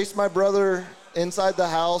chased my brother inside the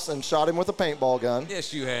house and shot him with a paintball gun.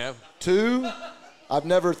 Yes, you have. 2, I've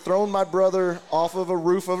never thrown my brother off of a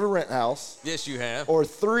roof of a rent house. Yes, you have. Or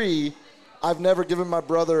 3, I've never given my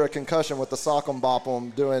brother a concussion with the sock 'em bop 'em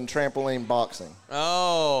doing trampoline boxing.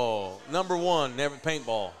 Oh, number 1, never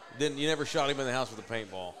paintball. You never shot him in the house with a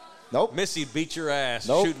paintball. Nope. Missy beat your ass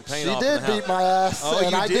Nope. shooting paint She off did in the house. beat my ass, Oh,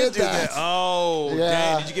 and you I did do that. Oh, Yeah.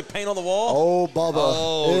 dang. Did you get paint on the wall? Oh, Bubba.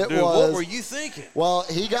 Oh, it dude, was. what were you thinking? Well,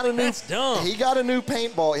 he got a new. That's dumb. He got a new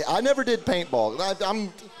paintball. I never did paintball.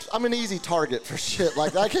 I'm an easy target for shit.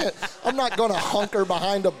 Like I can't. I'm not gonna hunker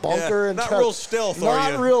behind a bunker Yeah, and not try- real stealth, are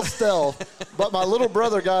Not you? real stealth. But my little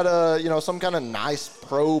brother got some kind of nice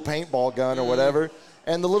pro paintball gun or whatever,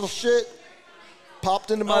 and the little shit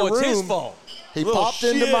popped into my Oh, room. it's his fault. He Little popped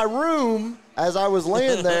into shit. my room as I was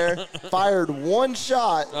laying there, fired one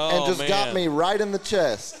shot, and Oh, just got man. me right in the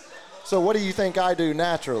chest. So what do you think I do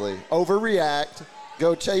naturally? Overreact,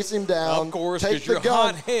 go chase him down, Of course, take 'cause the you're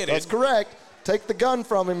gun. hot-headed. That's correct. Take the gun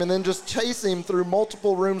from him and then just chase him through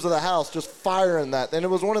multiple rooms of the house, just firing that. And it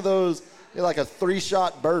was one of those, like a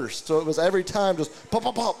 3-shot burst. So it was every time just pop,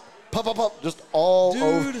 pop, pop, pop, pop, pop, just all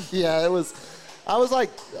over. Dude. Yeah, it was. I was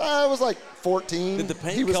like 14. Did the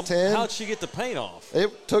paint he was come? 10. How'd she get the paint off?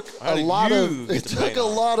 It took How a did lot you of get it the took paint a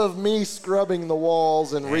off? lot of me scrubbing the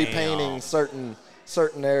walls and repainting certain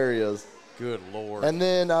areas. Good Lord. And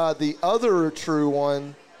then the other true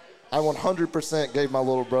one, I 100% gave my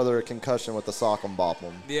little brother a concussion with the sock 'em bop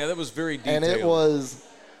 'em. Yeah, that was very detailed. And it was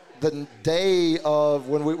the day of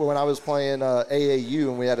when I was playing AAU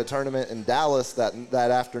and we had a tournament in Dallas that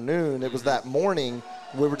afternoon. It was that morning.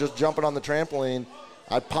 We were just jumping on the trampoline.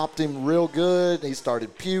 I popped him real good. He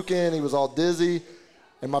started puking. He was all dizzy.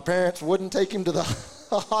 And my parents wouldn't take him to the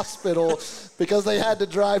hospital because they had to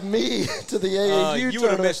drive me to the AAU tournament. You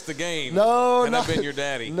would have missed the game. No, and I've been your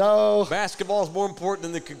daddy. No. Basketball's more important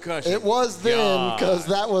than the concussion. It was then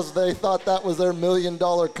because they thought that was their $1 million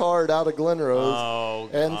card out of Glen Rose. Oh,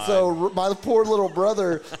 and God. so my poor little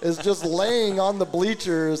brother is just laying on the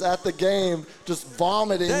bleachers at the game, just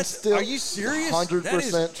vomiting. Are you serious? 100%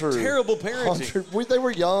 that is true. Terrible parenting. They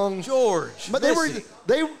were young. George, But listen.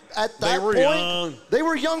 they at that point, young. they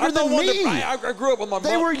were younger I'm the than one me. I grew up with my mom.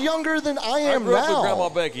 They were younger than I am I grew now. up with Grandma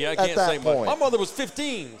Becky. I can't at that say much. point. My mother was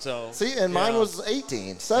 15, so. See, and mine Yeah. was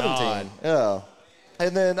 18, 17. God. Yeah.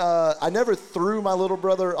 And then I never threw my little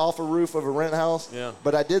brother off a roof of a rent house, Yeah.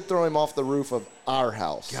 but I did throw him off the roof of our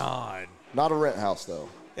house. God. Not a rent house, though.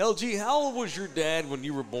 LG, how old was your dad when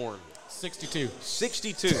you were born? 62.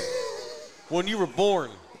 62. When you were born.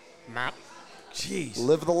 Map. Jeez.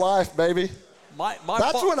 Live the life, baby.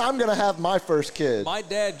 That's when I'm going to have my first kid. My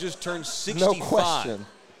dad just turned 65. No question.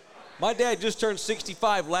 My dad just turned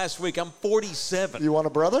 65 last week. I'm 47. You want a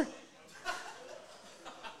brother?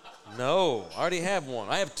 No, I already have one.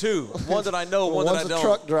 I have two. One that I know, one that I One's don't. a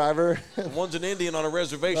truck driver. One's an Indian on a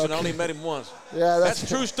reservation. I only met him once. Yeah, that's a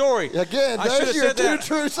true story. Again, I should there's have your said two that.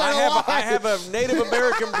 truths I and a have lie. I have a Native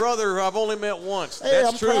American brother who I've only met once. Hey,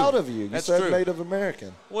 That's I'm true. proud of you. You That's said true. Native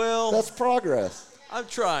American. Well, That's progress. I'm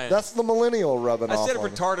trying. That's the millennial rubbing I off said on you.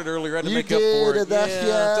 retarded earlier. I had to You make did, up for it. and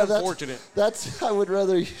that's, it's unfortunate. That's I would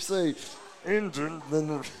rather you say engine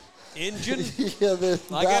than Engine? yeah. Than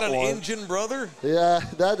I that got an one. engine brother? Yeah,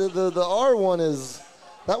 the R one is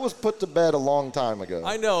that was put to bed a long time ago.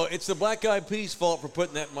 I know. It's the Black Eyed Peas' fault for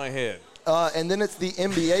putting that in my head. And then it's the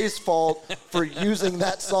NBA's fault for using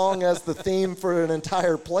that song as the theme for an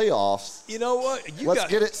entire playoffs. You know what? Let's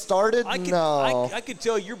get it started. I could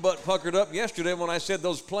tell your butt puckered up yesterday when I said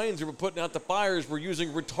those planes that were putting out the fires were using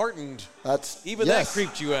retardant. That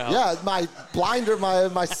creeped you out. Yeah, my blinder,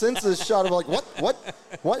 my senses shot. I'm like, what?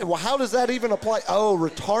 Well, how does that even apply? Oh,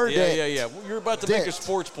 retardant. Yeah. Well, you're about to make a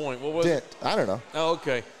sports point. What was it? I don't know. Oh,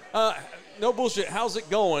 okay. No bullshit. How's it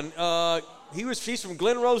going? She's from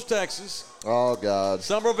Glen Rose, Texas. Oh, God.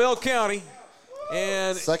 Somerville County.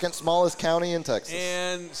 And second smallest county in Texas.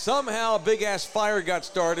 And somehow a big-ass fire got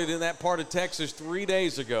started in that part of Texas 3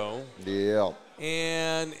 days ago. Yeah.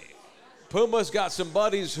 And Puma's got some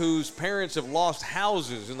buddies whose parents have lost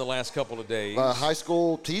houses in the last couple of days. A high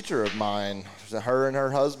school teacher of mine, her and her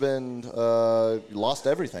husband lost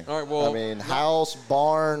everything. All right, well, I mean, house,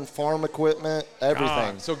 barn, farm equipment,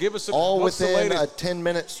 everything. So give us what's within the latest? A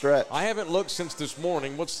 10-minute stretch. I haven't looked since this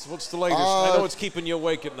morning. What's the latest? I know it's keeping you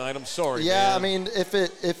awake at night. I'm sorry. Yeah, man. I mean, if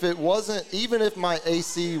it wasn't, even if my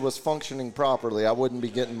AC was functioning properly, I wouldn't be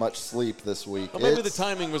getting much sleep this week. Well, maybe the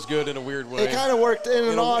timing was good in a weird way. It kind of worked in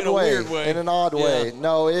an odd way. In an odd way.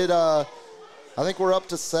 No, I think we're up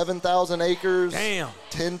to 7,000 acres. Damn.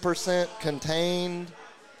 10% contained.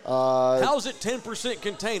 How's it 10%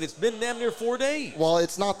 contained? It's been damn near 4 days. Well,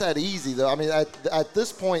 it's not that easy, though. I mean, at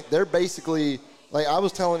this point, they're basically, like I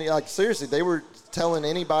was telling you, like seriously, they were telling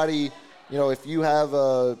anybody, if you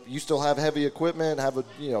you still have heavy equipment, have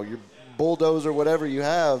your bulldozer, whatever you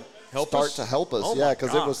have, start to help us. Oh yeah,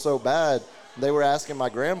 because it was so bad. They were asking my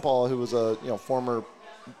grandpa, who was a former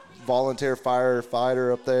volunteer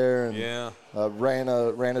firefighter up there, and ran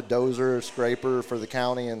a dozer scraper for the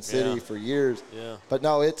county and city for years. Yeah. But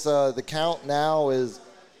no, it's the count now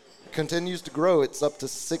continues to grow. It's up to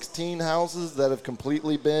 16 houses that have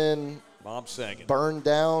completely been burned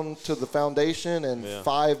down to the foundation, and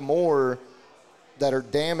 5 more that are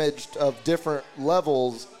damaged of different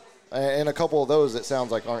levels. And a couple of those, it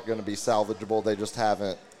sounds like, aren't going to be salvageable. They just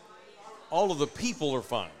haven't. All of the people are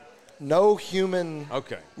fine. No human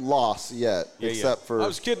loss yet, except for. I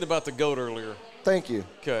was kidding about the goat earlier. Thank you.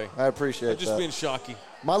 Okay. I appreciate that. Just being shocky.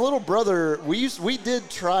 My little brother, we did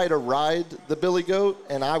try to ride the Billy Goat,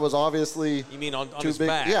 and I was obviously You mean on too his big.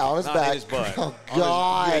 back? Yeah, on his not back. In his butt. Oh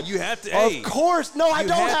God! You have to. Of course, no, I you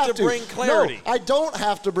don't have to bring clarity. No, I don't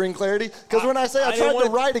have to bring clarity because when I say I tried to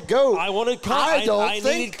ride a goat, I wanted. I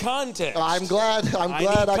need context. I'm glad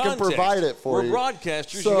I can provide it for you. We're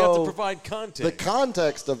broadcasters. So you have to provide context. The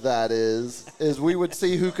context of that is we would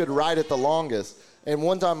see who could ride it the longest. And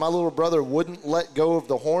one time, my little brother wouldn't let go of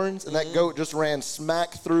the horns, and that goat just ran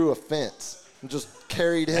smack through a fence and just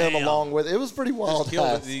carried him along with it. It was pretty wild.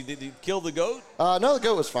 Did he kill the goat? No, the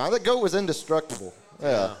goat was fine. That goat was indestructible.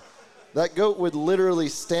 Yeah. That goat would literally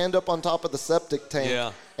stand up on top of the septic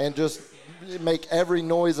tank and just make every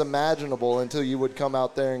noise imaginable until you would come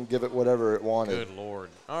out there and give it whatever it wanted. Good Lord.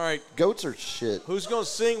 All right. Goats are shit. Who's going to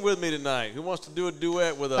sing with me tonight? Who wants to do a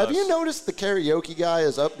duet with us? Have you noticed the karaoke guy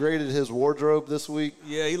has upgraded his wardrobe this week?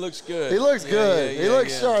 Yeah, he looks good. He looks good. He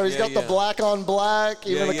looks sharp. He's Yeah, got the black on black,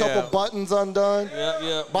 even a couple buttons undone.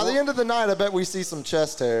 Yeah. By the end of the night, I bet we see some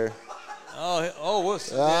chest hair. What's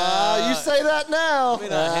You say that now. I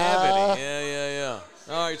mean, I have it. Yeah.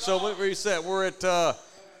 All right, so where you at? We're at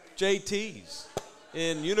JT's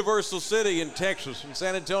in Universal City in Texas, in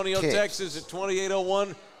San Antonio, Texas at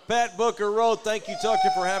 2801 Pat Booker Road. Thank you, Tucker,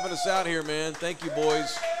 for having us out here, man. Thank you,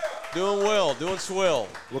 boys. Doing well, doing swell.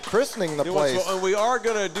 We're christening the place. And we are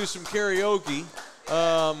going to do some karaoke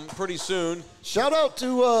pretty soon. Shout out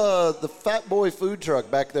to the Fat Boy food truck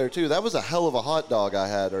back there, too. That was a hell of a hot dog I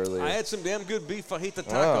had earlier. I had some damn good beef fajita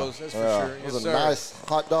tacos, that's for sure. It was a nice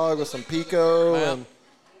hot dog with some pico and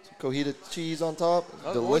some cojita cheese on top.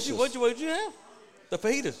 Delicious. What'd you have? The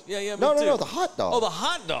fajitas. Yeah, me No, too. the hot dog. Oh, the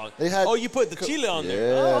hot dog. They had you put the chili on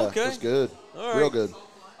there. Yeah, Oh, okay. It was good. All right. Real good.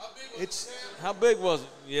 How big was it?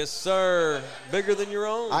 Yes, sir. Bigger than your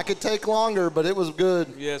own? I could take longer, but it was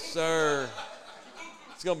good. Yes, sir.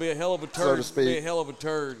 It's gonna be a hell of a turd. So to speak. Be a hell of a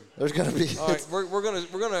turd. The's gonna be. All right, we're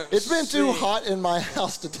gonna. It's been too sing. hot in my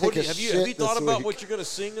house to take a shit. Have you thought this about week. what you're gonna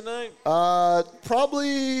sing tonight?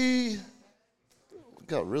 Probably.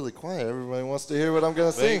 Got really quiet. Everybody wants to hear what I'm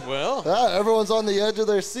gonna sing. Well, everyone's on the edge of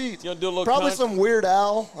their seats. You gonna do a little Probably country? some Weird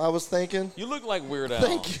Al. I was thinking. You look like Weird Al.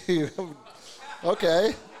 Thank you.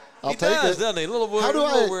 Okay. I'll He take does, it. doesn't he? Little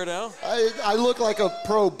Weird Al. I look like a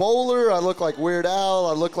pro bowler. I look like Weird Al.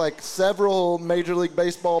 I look like several Major League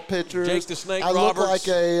Baseball pitchers. Jake the Snake I Roberts. look like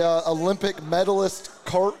a Olympic medalist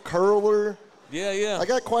curler. Yeah. I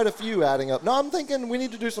got quite a few adding up. No, I'm thinking we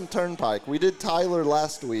need to do some Turnpike. We did Tyler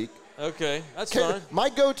last week. Okay, that's fine. My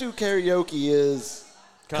go-to karaoke is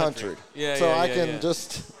country. Yeah, so yeah, I yeah, can yeah.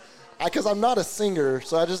 just, because I'm not a singer,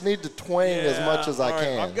 so I just need to twang as much as I all right.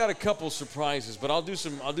 can. I've got a couple surprises, but I'll do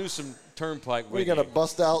some Turnpike with We're gonna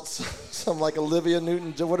bust out some like Olivia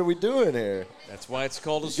Newton. What are we doing here? That's why it's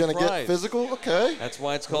called a He's surprise. gonna get physical. Okay. That's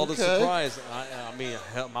why it's called a Okay. surprise. I mean,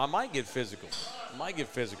 hell, I might get physical.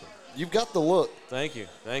 You've got the look. Thank you.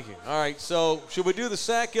 All right, so should we do the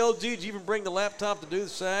sack, LG? Did you even bring the laptop to do the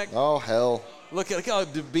sack? Oh hell. Look how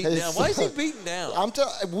beaten down. Why is he beaten down?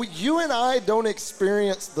 You and I don't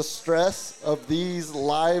experience the stress of these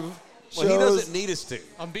live shows. Well, he doesn't need us to.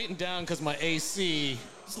 I'm beaten down because my AC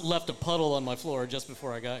left a puddle on my floor just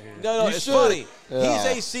before I got here. No, You it's should. funny. Yeah. His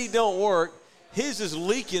AC don't work. His is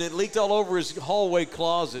leaking. It leaked all over his hallway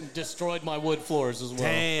closet. Destroyed my wood floors as well.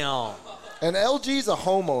 Damn. And LG's a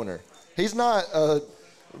homeowner. He's not a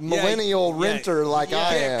millennial renter like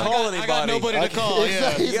I can't am. call anybody. I got nobody to call.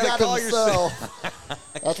 Yeah. He's You gotta got call himself.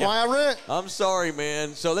 That's why I rent. I'm sorry,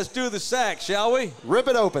 man. So let's do the sack, shall we? Rip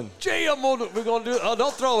it open. Gee, we're going to do it. Oh,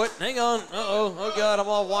 don't throw it. Hang on. Uh-oh. Oh, God, I'm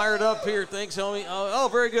all wired up here. Thanks, homie. Oh,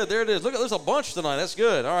 very good. There it is. Look, there's a bunch tonight. That's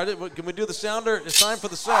good. All right, can we do the sounder? It's time for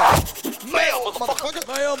the sack. Mail, motherfucker.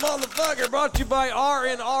 Mail, motherfucker. Brought to you by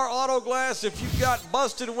R&R Auto Glass. If you've got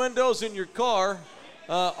busted windows in your car,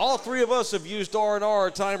 all three of us have used R&R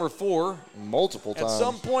a time or four. Multiple At times.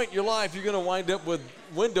 some point in your life, you're going to wind up with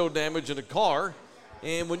window damage in a car.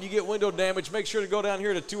 And when you get window damage, make sure to go down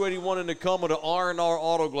here to 281 in Tacoma to R&R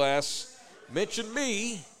Auto Glass. Mention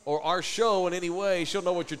me or our show in any way. She'll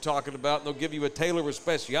know what you're talking about, and they'll give you a Taylor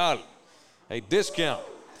Especial, a discount.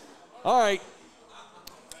 All right.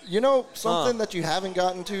 You know something that you haven't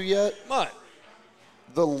gotten to yet? What?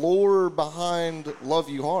 The lore behind Love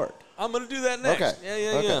You Hard. I'm going to do that next.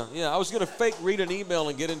 Okay. Yeah. I was going to fake read an email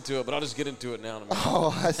and get into it, but I'll just get into it now. In a minute.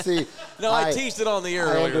 Oh, I see. No, I teased it on the air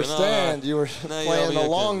I earlier. understand. You were playing the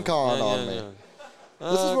long con on me.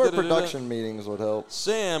 This is where da-da-da-da. production meetings would help.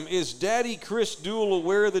 Sam, is Daddy Chris Duell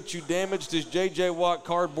aware that you damaged his J.J. Watt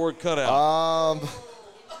cardboard cutout?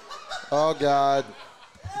 Oh, God.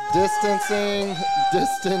 Distancing.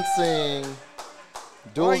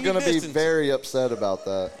 Duel's going to be distancing? very upset about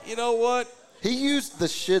that. You know what? He used the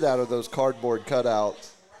shit out of those cardboard cutouts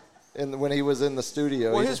when he was in the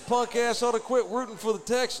studio. Well, He his punk ass ought to quit rooting for the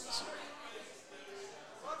Texans.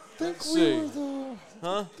 think let's we see. were the.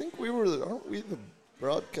 Huh? Think we were. Aren't we the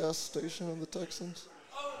broadcast station of the Texans?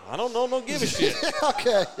 I don't know. Don't give a shit.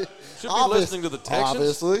 Okay. Should be listening to the Texans.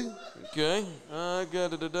 Obviously. Okay.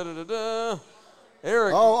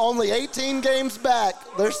 Eric. Oh, only 18 games back.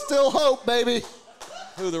 There's still hope, baby.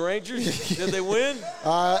 Who, the Rangers? Did they win?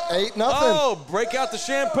 8-0. Oh, break out the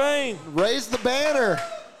champagne. Raise the banner.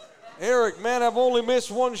 Eric, man, I've only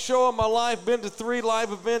missed one show in my life, been to 3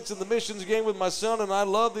 live events in the Missions game with my son, and I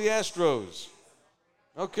love the Astros.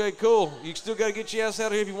 Okay, cool. You still got to get your ass out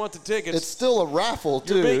of here if you want the tickets. It's still a raffle,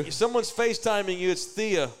 too. Someone's FaceTiming you. It's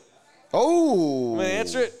Thea. Oh. Want to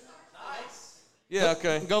answer it? Nice. Yeah,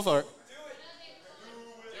 okay. Go for it.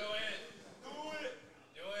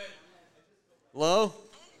 Hello?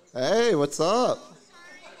 Hey, what's up?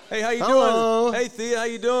 Hey, how you Hello. doing? Hey, Thea, how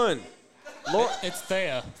you doing? It's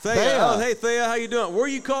Thea. Thea. Thea. Oh, hey, Thea, how you doing? Where are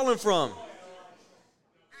you calling from?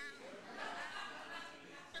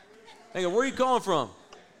 Hang on, where are you calling from?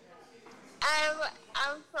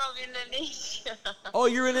 I'm from Indonesia. Oh,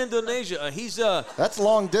 you're in Indonesia. He's That's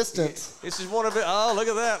long distance. This is one of it. Oh, look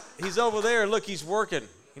at that. He's over there. Look, he's working.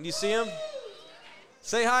 Can you see him?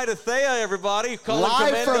 Say hi to Thea, everybody. Calling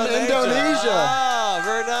Live from Indonesia. Ah,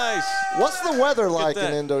 very nice. What's the weather Look at like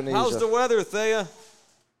that. in Indonesia? How's the weather, Thea?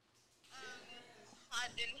 Hot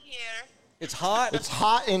in here. It's hot? It's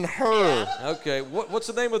hot in her. Okay. What's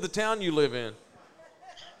the name of the town you live in?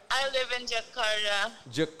 I live in Jakarta.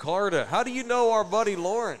 Jakarta. How do you know our buddy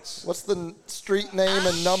Lawrence? What's the street name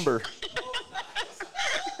and number?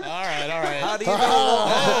 All right. How do you know?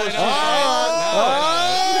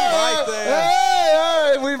 Right there. Hey,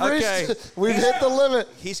 all right, we've Okay. we've hit the limit.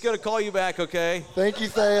 He's going to call you back, okay? Thank you,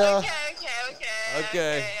 Thea. Okay.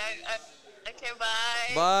 Okay. Okay,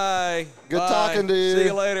 bye. Bye. Good Bye. talking to you. See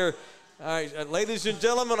you later. All right, ladies and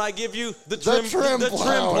gentlemen, I give you the The trim trim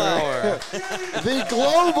flower. flower. The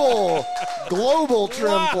global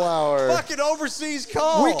trim flower. Fucking overseas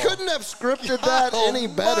call. We couldn't have scripted that any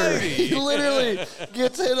better. Almighty. He literally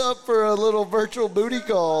gets hit up for a little virtual booty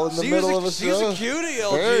call in the middle of a She was show. a cutie,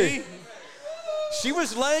 LG. Very. She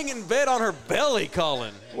was laying in bed on her belly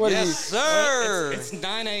calling. What do yes, you- sir. It's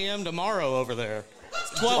 9 a.m. tomorrow over there.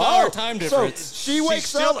 It's 12-hour time difference. So she wakes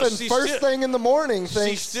still- up and she's first still- thing in the morning She's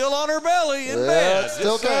thinks, still on her belly in Yeah, bed. it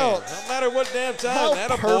still Just saying. counts. No matter what damn how time.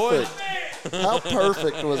 That a boy. perfect. How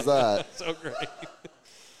perfect was that? So great.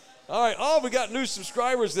 All right. Oh, we got new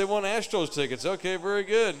subscribers. They want Astros tickets. Okay, very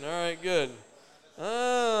good. All right, good.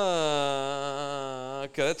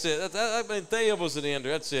 Okay, that's it. I mean, Thea was an ender.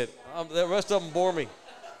 That's it. The rest of them bore me.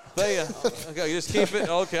 Thea. Okay, just keep it.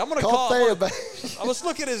 Okay, I'm gonna Call call. Thea back. Let's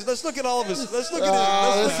look at his. Let's look at all of his. Let's look at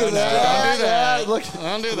Look his. at that. that. Look,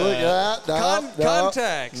 Don't do look that. at that. Nope, nope,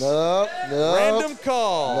 Contacts. Nope, nope. Random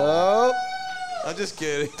call. Nope. I'm just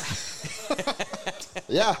kidding.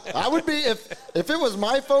 Yeah, I would be if it was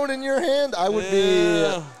my phone in your hand, I would Yeah.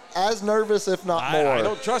 be as nervous, if not more. I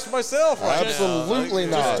don't trust myself right Absolutely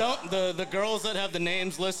now. not. Just don't, the girls that have the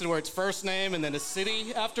names listed where it's first name and then a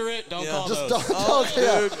city after it, don't call Just those. don't.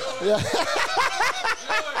 Yeah. Dude.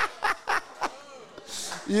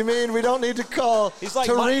 You mean we don't need to call He's like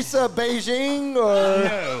Teresa Beijing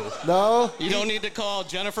or no? You don't need to call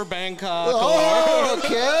Jennifer Bangkok Oh,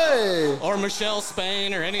 okay. or Michelle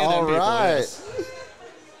Spain or any of All them people. right. Yes.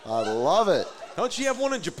 I love it. Don't you have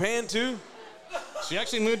one in Japan too? She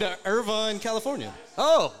actually moved to Irvine, California.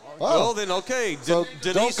 Oh. Well then, okay. So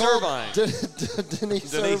Denise don't call Irvine.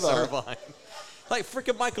 Denise Denise Irvine. Irvine. Like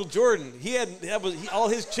freaking Michael Jordan. All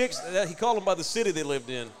his chicks. He called them by the city they lived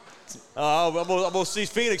in. I'm gonna see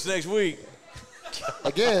Phoenix next week.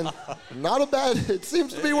 Again, not a bad. It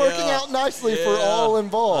seems to be working Yeah. out nicely for Yeah. all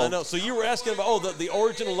involved. I know. So you were asking about the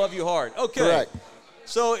origin of Love You Hard. Okay. Correct.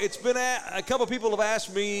 So it's been a couple people have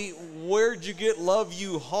asked me, where'd you get Love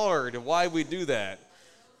You Hard and why we do that?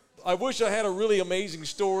 I wish I had a really amazing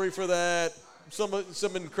story for that.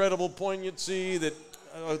 Some incredible poignancy that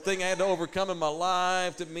a thing I had to overcome in my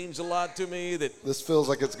life that means a lot to me. That This feels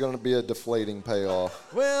like it's going to be a deflating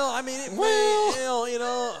payoff. well, I mean, you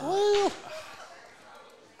know. Well,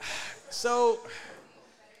 So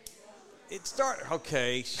it started.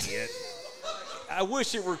 Okay, shit. I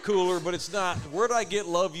wish it were cooler, but it's not. Where'd I get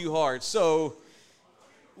Love You Hard? So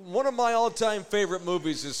one of my all-time favorite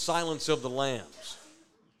movies is Silence of the Lambs.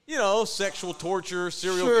 You know, sexual torture,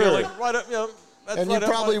 serial Sure. killing. Right up. You know, that's and right you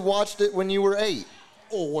up probably my- watched it when you were 8.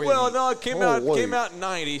 Well, no, it came Oh, out wait. in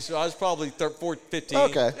 '90, so I was probably 15.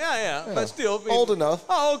 Okay. Yeah, but still I mean- Old enough.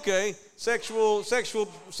 Oh, okay. Sexual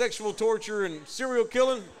torture and serial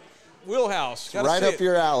killing. Wheelhouse. Gotta Right see up it.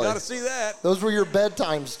 your alley. Got to see that. Those were your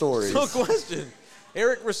bedtime stories. No question.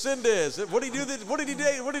 Eric Resendez. What did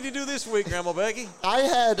he do this week, Grandma Becky? I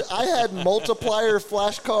had multiplier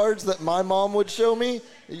flashcards that my mom would show me.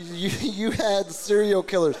 You had serial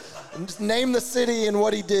killers. Just name the city and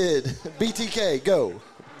what he did. BTK, go.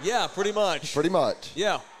 Yeah, pretty much. Pretty much.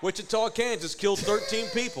 Yeah, Wichita, Kansas killed 13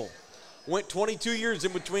 people. Went 22 years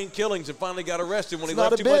in between killings and finally got arrested when he It's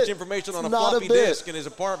not left a too much bit. information on It's a not a floppy bit. disk in his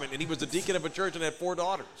apartment. And he was the deacon of a church and had 4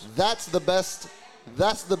 daughters. That's the best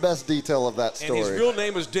detail of that And story. his real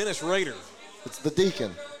name was Dennis Rader. It's the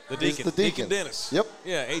deacon. The He's Deacon. the Deacon. Dennis. Yep.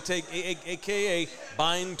 Yeah, a.k.a.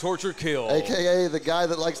 bind, torture, kill. AKA the guy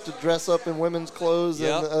that likes to dress up in women's clothes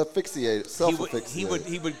Yep. and asphyxiate, self-asphyxiate.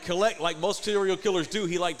 He would collect, like most serial killers do,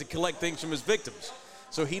 he liked to collect things from his victims.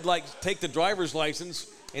 So he'd like take the driver's license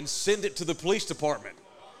and send it to the police department.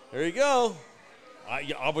 There you go.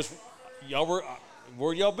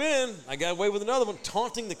 Where y'all been? I got away with another one,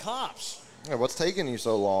 taunting the cops. Yeah, what's taking you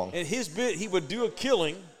so long? And his bit, he would do a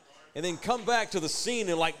killing and then come back to the scene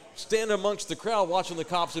and like stand amongst the crowd watching the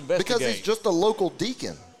cops investigate. Because he's just a local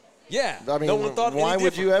deacon. Yeah. I mean, no one thought why any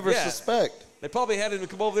would you ever different. Yeah. suspect? They probably had him to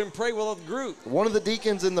come over there and pray with the group. One of the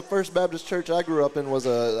deacons in the First Baptist Church I grew up in was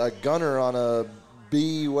a gunner on a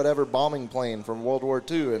B whatever bombing plane from World War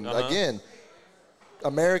II. And again,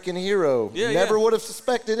 American hero. Never would have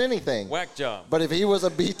suspected anything. Whack job. But if he was a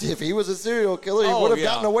serial killer, he would have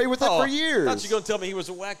gotten away with it for years. I thought you were going to tell me he was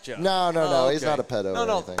a whack job. No. Okay. He's not a pedo or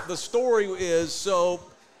anything. The story is so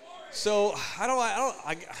how do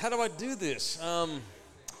I do this?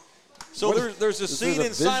 There's a scene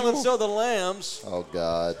in Silence of the Lambs. Oh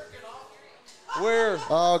God. Where?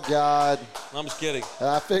 Oh God. I'm just kidding.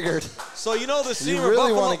 I figured. So you know the scene You where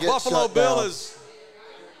really wanna get Buffalo shut Bill down. is.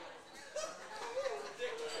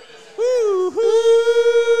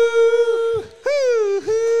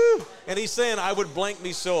 And he's saying, I would blank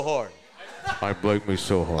me so hard. I blanked me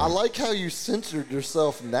so hard. I like how you censored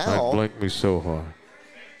yourself now. I blanked me so hard.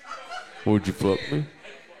 Would you fuck me?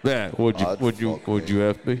 That would you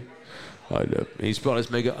F me? I love me. He's probably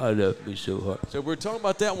making I love me so hard. So we're talking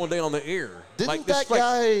about that one day on the air. Didn't that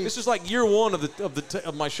guy? This is like year one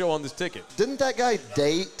of my show on this ticket. Didn't that guy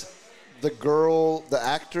date the girl, the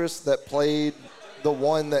actress that played the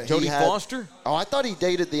one that Jodie he had? Foster? Oh, I thought he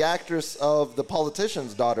dated the actress of The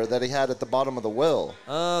Politician's Daughter that he had at the bottom of the will.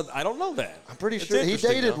 I don't know that. I'm pretty It's sure he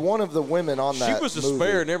interesting, dated though. one of the women on that. She was a movie.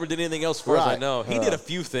 spare, never did anything else as far as I Right. know. He did a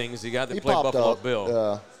few things, the guy that He played popped Buffalo up.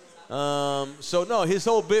 Bill. So, no, his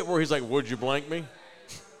whole bit where he's like, would you blank me?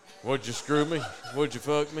 Would you screw me? Would you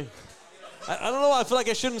fuck me? I don't know. I feel like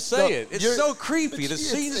I shouldn't say No, it. It's so creepy. The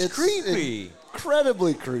scene is creepy.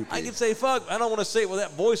 Incredibly creepy. I can say fuck. I don't want to say it with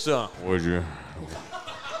that voice on. Would you?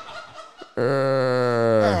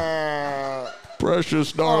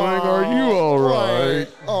 Precious darling, are you all right?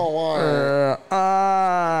 Oh,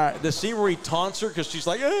 why? The scene where he taunts her because she's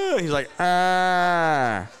like, he's like,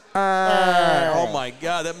 oh my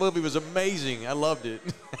God, that movie was amazing. I loved it.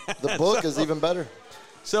 The book is even better.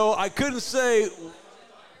 So I couldn't say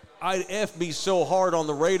I'd F me so hard on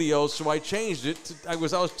the radio, so I changed it. I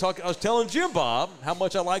was telling Jim Bob how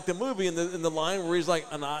much I liked the movie in the line where he's like,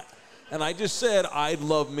 and I just said, I'd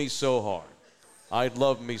love me so hard. I'd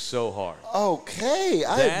love me so hard. Okay,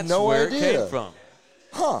 I had no idea. That's where it came from.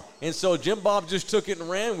 Huh. And so Jim Bob just took it and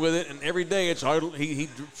ran with it, and every day he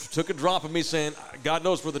took a drop of me saying, God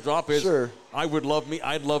knows where the drop is. Sure. I'd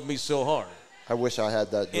love me so hard. I wish I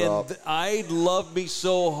had that drop. And I'd love me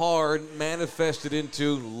so hard manifested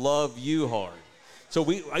into love you hard. So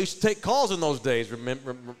I used to take calls in those days,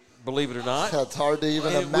 believe it or not. That's hard to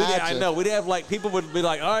even And imagine. I know. We'd have people would be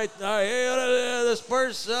like, all right, hey, the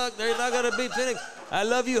Spurs suck. They're not going to beat Phoenix. I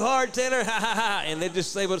love you hard, Taylor. Ha, ha, ha. And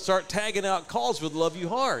they would start tagging out calls with love you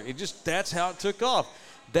hard. That's how it took off.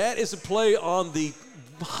 That is a play on the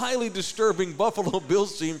highly disturbing Buffalo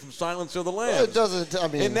Bills scene from Silence of the Lambs. Well, it doesn't, I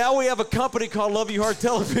mean. And now we have a company called Love You Hard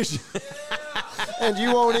Television. And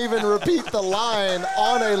you won't even repeat the line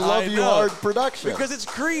on a Love You Hard production. Because it's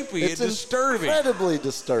creepy It's and disturbing. incredibly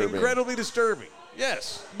disturbing. Incredibly disturbing.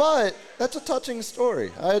 Yes. But that's a touching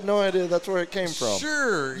story. I had no idea that's where it came from.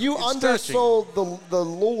 Sure. You it's undersold the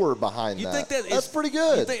lore behind You that. think that's pretty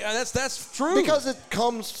good. You think that's true. Because it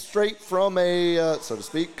comes straight from so to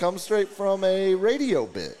speak, a radio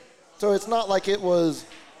bit. So it's not like it was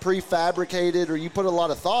prefabricated or you put a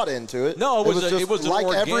lot of thought into it. No, it was like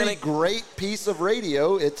an every organic, great piece of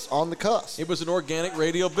radio, it's on the cusp. It was an organic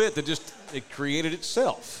radio bit that it created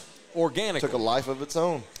itself organically. Took a life of its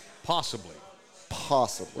own. Possibly.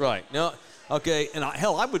 Right. Now, okay, and I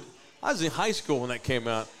was in high school when that came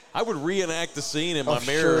out. I would reenact the scene in my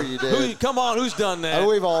mirror. Sure you did. Come on, who's done that? Oh,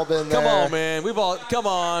 we've all been there. Come on, man. Come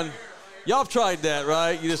on. Y'all have tried that,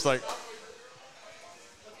 right? You just like,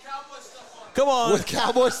 come on. With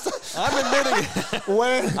cowboy stuff. I'm admitting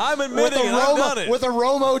it. I'm admitting it. I've done it. With a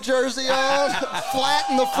Romo jersey on, flat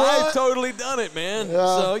in the front. I've totally done it, man. Yeah.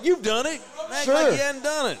 So you've done it. Act Sure. like you hadn't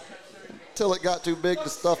done it. Till it got too big to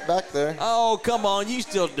stuff back there. Oh, come on. You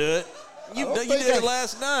still do it. You don't did think it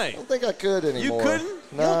last night. I don't think I could anymore. You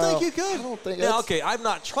couldn't? No, You don't think you could? I don't think Now, okay, I've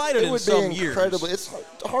not tried it in would some be years. incredibly. It's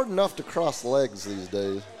hard enough to cross legs these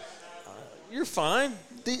days. You're fine.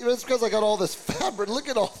 It's because I got all this fabric. Look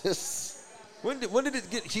at all this. When did it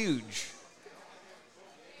get huge?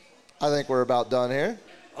 I think we're about done here.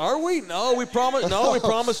 Are we? No, we promised. No, we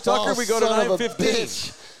promised Tucker we go to son of a 9:15.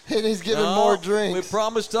 bitch. And he's getting more drinks. We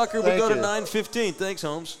promised Tucker we Thank go to you. 9:15. Thanks,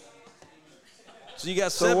 Holmes. So you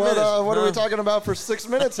got So 7 what? minutes. What are we talking about for 6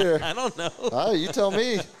 minutes here? I don't know. Oh, you tell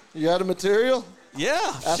me. You had a material? Yeah,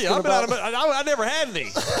 Asking shit, I've been out of about- I never had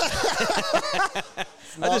any.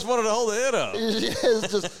 I just wanted to hold the head up.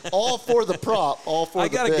 It's just all for the prop, all for I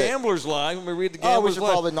the got a bit. Gambler's Live. Let me read the Oh, we Gambler's should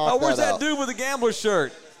Live. probably knock Oh, where's that that out. dude with the Gambler's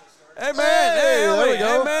shirt? Hey, man. Hey, hey, there we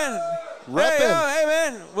go. Hey, man. Reppin'. Hey,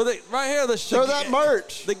 man. With it right here. Show that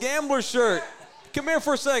merch. The Gambler's shirt. Come here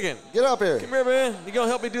for a second. Get up here. Come here, man. You're going to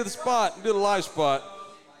help me do the spot, do the live spot.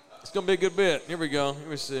 It's going to be a good bit. Here we go. Let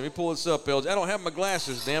me see. Let me pull this up, LJ. I don't have my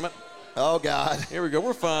glasses, damn it. Oh, God. Here we go.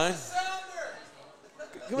 We're fine.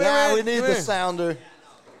 Come here, Yeah, man. we need Come the here. sounder.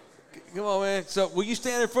 Come on, man. So, will you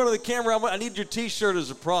stand in front of the camera? I need your T-shirt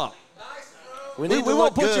as a prop. We need We to won't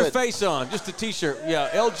look put your good. face on, just a T-shirt. Yeah,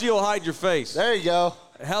 LG will hide your face. There you go.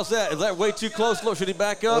 How's that? Is that way too close? Look, should he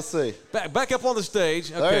back up? Let's see. Back up on the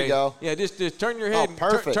stage. Okay. There you go. Yeah, just turn your head. Oh,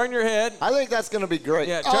 perfect. Turn your head. I think that's going to be great.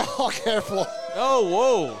 Yeah, oh, careful. Oh,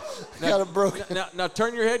 whoa. Got a broken. Now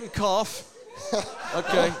turn your head and cough. Okay.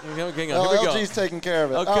 Okay. Here Oh, we go. LG's taking care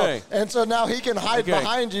of it. Okay. Oh, and so now he can hide Okay.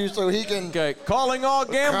 behind you so he can. Okay. Calling all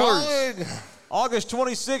gamblers. Calling. August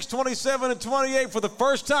 26, 27, and 28 for the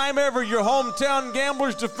first time ever, your hometown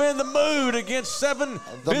gamblers defend the mood against 7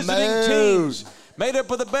 The visiting Mood. teams made up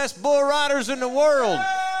of the best bull riders in the world.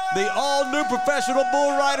 The all-new professional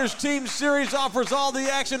bull riders team series offers all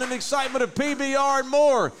the action and excitement of PBR and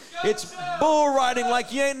more. It's bull riding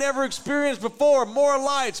like you ain't never experienced before. More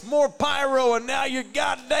lights, more pyro, and now your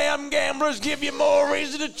goddamn gamblers give you more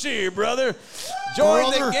reason to cheer, brother.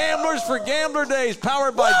 Join the Gamblers for Gambler Days,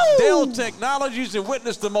 powered by Dell Technologies, and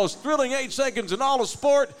witness the most thrilling 8 seconds in all of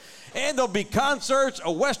sport. And there'll be concerts,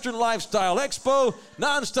 a Western lifestyle expo,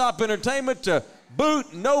 nonstop entertainment to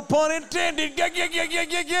boot, no pun intended.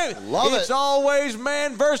 Love It's it. always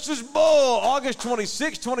man versus bull. August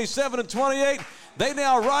 26, 27, and 28. They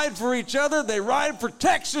now ride for each other. They ride for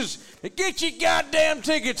Texas. Get your goddamn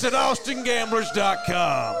tickets at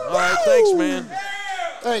AustinGamblers.com. All right, thanks, man.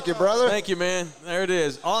 Thank you, brother. Thank you, man. There it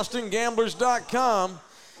is. AustinGamblers.com.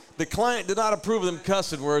 The client did not approve of them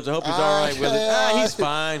cussing words. I hope he's all right with it. He's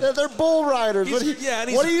fine. They're bull riders. He's- What do you, yeah, and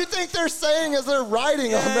he's- what do you think they're saying as they're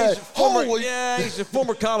riding on Yeah, that? he's a former, Holy- he's a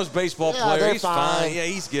former college baseball Yeah, player. they're He's fine. Yeah,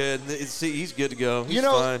 he's good. He's good to go. He's You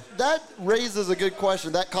know, fine. that raises a good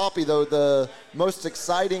question. That copy, though, the most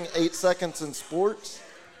exciting 8 seconds in sports,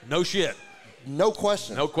 No shit. no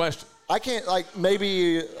question. No question. I can't, like,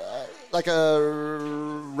 maybe like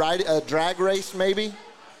a drag race, maybe.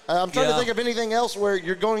 I'm trying to Yeah. think of anything else where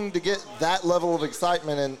you're going to get that level of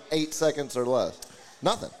excitement in 8 seconds or less.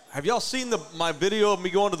 Nothing. Have y'all seen my video of me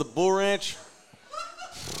going to the bull ranch?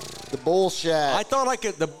 The bull shack. I thought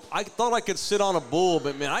I could sit on a bull,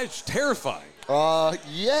 but man, I was terrified.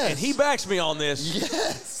 Yes. And he backs me on this.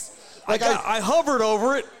 Yes. I hovered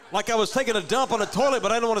over it like I was taking a dump on a toilet,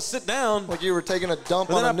 but I didn't want to sit down. Like you were taking a dump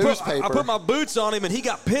But on then a newspaper. I put my boots on him, and he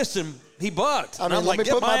got pissed and he bucked. I And mean, I'm let like, me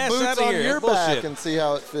get put my my ass boots outta on here. your That's back bullshit. and see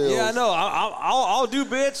how it feels. Yeah, I know. I'll do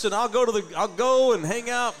bits and I'll go and hang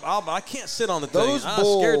out. I can't sit on the thing. Those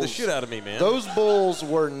Scared the bulls- shit out of me, man. Those bulls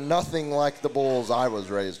were nothing like the bulls I was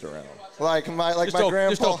raised around. Like my just no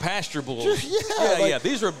grandpa. pasture bulls. Yeah, like,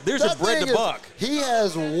 These are that bred thing to is- buck. He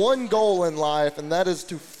has one goal in life, and that is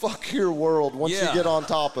to fuck your world once you Yeah. get on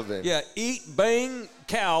top of him. Yeah, eat, bang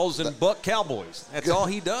cows and buck cowboys. That's all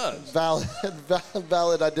he does. Valid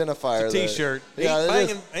identifier. there. T-shirt. Yeah,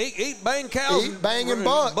 it is. Eat, bang cows. Eat, bang, and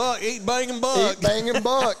buck. Eat, bang, and buck. Eat, bang, and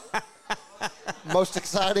buck. Most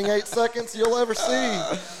exciting 8 seconds you'll ever see.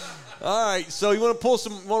 All right, so you want to pull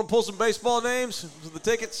some baseball names for the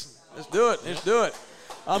tickets? Let's do it. Let's do it.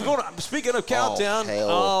 Speaking of Cowtown. hell.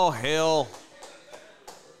 Oh hell.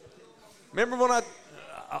 Remember when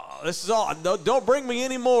this is all. Don't bring me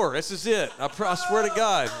any more. This is it. I swear to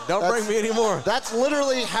God. Don't bring me any more. That's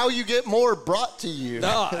literally how you get more brought to you.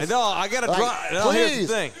 No, I got to Like, try. No, here's the please,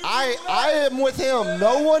 thing. I am with him.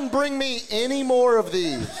 No one bring me any more of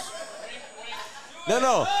these.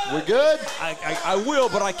 No. We good? I will,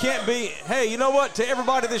 but I can't be. Hey, you know what? To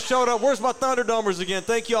everybody that showed up, where's my Thunderdomers again?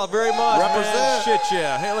 Thank you all very much. Represent. Man. Shit,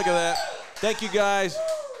 yeah. Hey, look at that. Thank you, guys.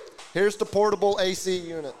 Here's the portable AC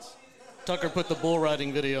units. Tucker put the bull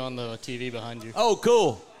riding video on the TV behind you. Oh,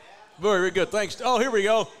 cool. Very, very good. Thanks. Oh, here we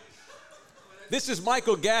go. This is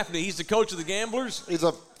Michael Gaffney. He's the coach of the Gamblers. He's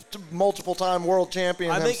a multiple-time world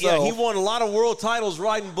champion I think, himself. he won a lot of world titles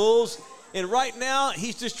riding bulls. And right now,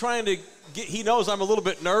 he's just trying to he knows I'm a little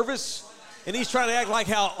bit nervous. And he's trying to act like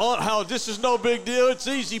how this is no big deal. It's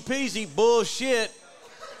easy peasy. Bullshit.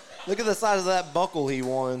 Look at the size of that buckle he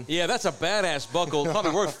won. Yeah, that's a badass buckle.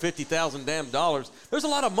 Probably worth $50,000 damn dollars. There's a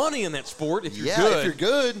lot of money in that sport if you're good. if you're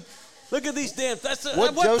good. Look at these damn.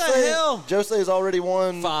 What Jose, the hell? Jose's already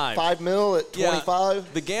won $5 million at 25. Yeah,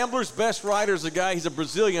 the gambler's best rider is a guy. He's a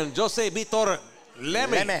Brazilian, Jose Vitor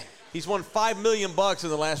Leme. He's won $5 million in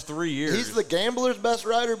the last 3 years. He's the gambler's best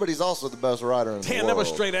rider, but he's also the best rider in the world. Damn, that was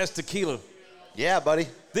straight ass tequila. Yeah, buddy.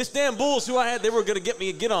 This damn Bulls who I had, they were going to get me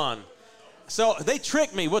a get on. So they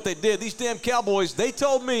tricked me. What they did, these damn Cowboys, they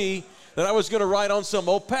told me that I was going to ride on some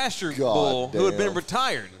old pasture bull who had been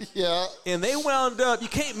retired. Yeah. And they wound up, you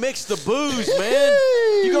can't mix the booze, man.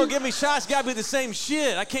 You're going to give me shots, got to be the same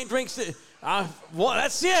shit. I can't drink.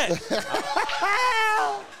 That's it.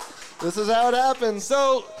 This is how it happens.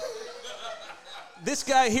 So this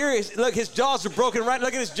guy here, look, his jaws are broken right.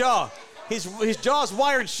 Look at his jaw. His jaw's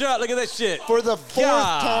wired shut. Look at that shit. For the fourth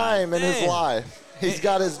time in his life. He's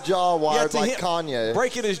got his jaw wired like Kanye.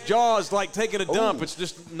 Breaking his jaw is like taking a dump. It's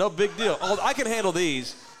just no big deal. Oh, I can handle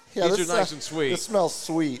these. Yeah, these are nice and sweet. This smells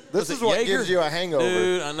sweet. This is it what Jaeger? gives you a hangover.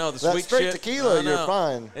 Dude, I know. The That's sweet straight shit. tequila, you're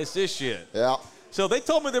fine. It's this shit. Yeah. So they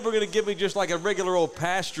told me they were going to give me just like a regular old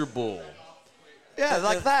pasture bull. Yeah,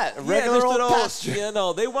 like that. A regular just old an pasture. Yeah,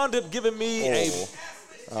 no. They wound up giving me nice.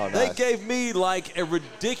 They gave me like a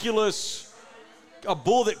ridiculous... A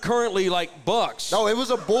bull that currently like bucks. No, it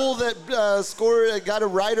was a bull that got a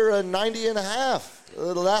rider a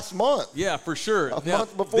 90.5 last month. Yeah, for sure. A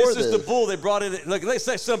month before this is the bull they brought in. Look, they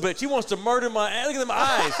say some bitch. He wants to murder my. Look at them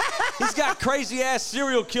eyes. He's got crazy ass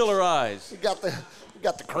serial killer eyes. He got the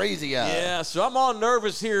crazy eyes. Yeah, so I'm all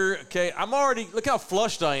nervous here. Okay, I'm already. Look how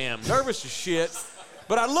flushed I am. Nervous as shit.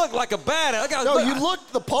 But I look like a badass. You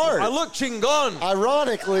looked the part. I look chingon.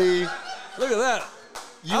 Ironically, look at that.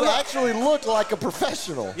 You actually look like a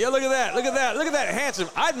professional. Yeah, look at that. Look at that. Look at that handsome.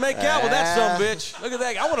 I'd make out with that son bitch. Look at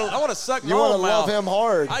that. I want to suck my own mouth. You want to love him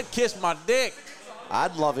hard. I'd kiss my dick.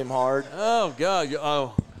 I'd love him hard. Oh, God.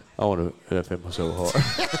 Oh. I want to F him so hard.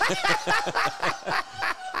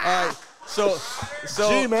 All right. So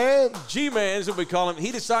G-Man. G-Man is what we call him.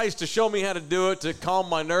 He decides to show me how to do it to calm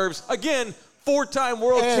my nerves. Again, 4-time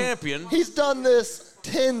world champion. He's done this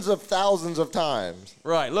tens of thousands of times.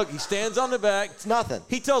 Right. Look, he stands on the back. It's nothing.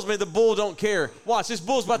 He tells me the bull don't care. Watch, this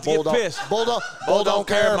bull's about to get pissed. Bull don't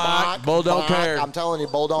care, Mike. Bull don't care. I'm telling you,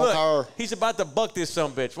 bull don't care. He's about to buck this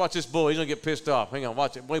sumbitch. Watch this bull. He's going to get pissed off. Hang on.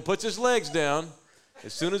 Watch it. When he puts his legs down,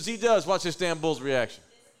 as soon as he does, watch this damn bull's reaction.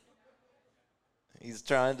 He's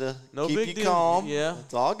trying to No keep big you deal. calm. Yeah.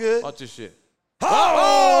 It's all good. Watch this shit.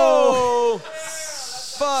 Oh!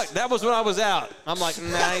 Fuck. That was when I was out. I'm like,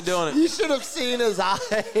 nah, I ain't doing it. You should have seen his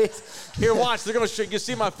eyes. Here, watch. They're going to show you.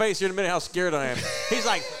 See my face here in a minute how scared I am. He's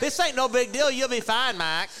like, this ain't no big deal. You'll be fine,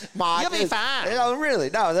 Mike. You'll be fine.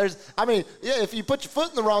 Really. No, if you put your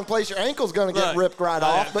foot in the wrong place, your ankle's going to get ripped right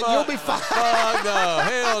off, but you'll be fine. Fuck no.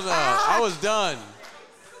 Hell no. I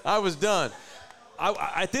was done.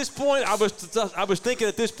 At this point, I was thinking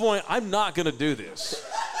at this point, I'm not going to do this.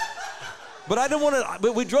 But I didn't want to.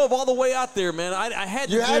 But we drove all the way out there, man. I had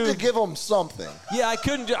to. You had to give them something. Yeah, I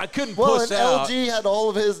couldn't well, puss and out. LG had all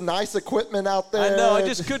of his nice equipment out there. I know. I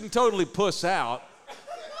just couldn't totally puss out.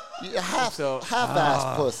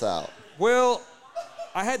 Half-ass puss out. Well,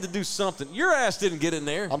 I had to do something. Your ass didn't get in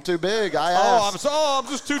there. I'm too big. I asked. I'm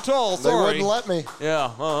just too tall. They Sorry. wouldn't let me.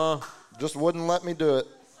 Yeah. Just wouldn't let me do it.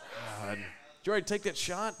 God. Did you already take that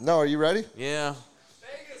shot? No. Are you ready? Yeah.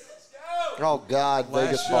 Oh, God. Last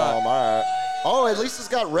Vegas shot. bomb. All right. Oh, at least it's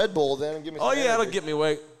got Red Bull then. Give me some Oh, yeah, energy. it'll get me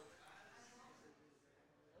awake.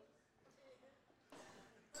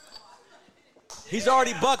 He's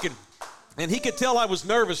already bucking. And he could tell I was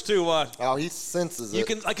nervous, too. Oh, he senses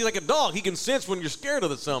it. Like a dog. He can sense when you're scared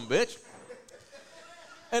of the sumbitch.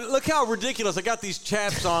 And look how ridiculous. I got these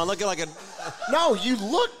chaps on, looking like a... No, you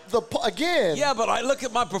look again. Yeah, but I look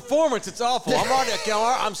at my performance. It's awful.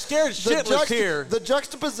 I'm scared shitless here. The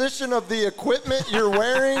juxtaposition of the equipment you're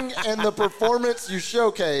wearing and the performance you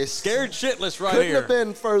showcase. Scared shitless right couldn't here. have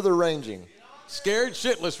been further ranging. Scared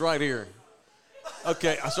shitless right here.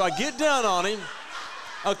 Okay, so I get down on him.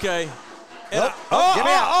 Okay. And Nope. Get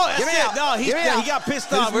me out. Get me out. No, Get me out. he got pissed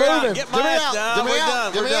He's off. We're out. moving. Get my Get me ass out. down. Get me We're out.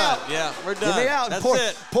 done. Get We're me done. out. Yeah, we're done. Get me out. That's poor,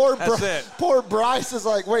 it. Poor, That's it. poor Bryce is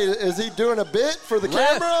like, wait, is he doing a bit for the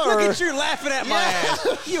camera? Look or? at you laughing at my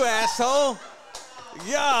ass. You asshole.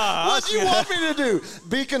 Yeah. What do you want me to do?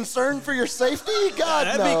 Be concerned for your safety? God,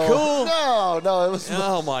 that'd no. be cool. No, it was.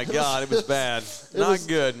 Oh, my God. It was bad. It Not was-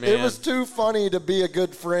 good, man. It was too funny to be a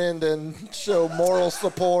good friend and show moral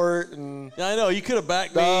support and. I know. You could have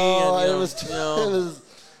backed me. No, and, it was. It was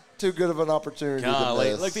too good of an opportunity to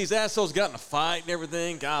Golly, miss. look, these assholes got in a fight and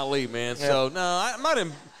everything. Golly, man. So, no, I'm not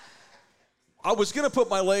in. I was going to put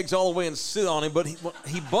my legs all the way and sit on him, but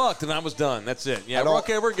he bucked, and I was done. That's it. Yeah,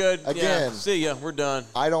 okay, we're good. Again, yeah, see ya. We're done.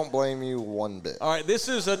 I don't blame you one bit. All right, this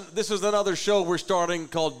is another show we're starting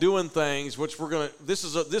called Doing Things, which we're going to – this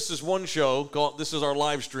is one show called – this is our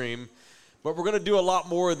live stream, but we're going to do a lot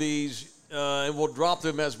more of these, and we'll drop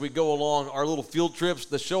them as we go along, our little field trips.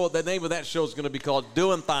 The name of that show is going to be called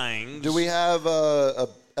Doing Things. Do we have a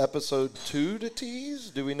episode 2 to tease?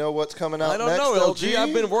 Do we know what's coming out I don't next, know, LG?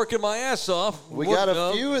 I've been working my ass off. We got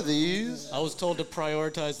a few of these. I was told to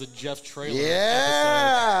prioritize the Jeff Trailer.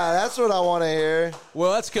 Yeah, that's what I want to hear.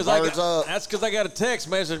 Well, that's because I got a text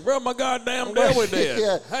message. Bro, my goddamn deli did.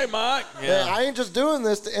 Yeah. Hey, Mike. Yeah, I ain't just doing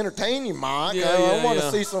this to entertain you, Mike. Yeah, I want to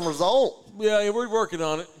yeah. see some result. Yeah, we're working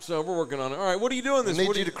on it. So we're working on it. All right, what are you doing this? I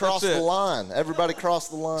need you to cross the line. Everybody cross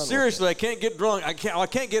the line. Seriously, I can't get drunk. I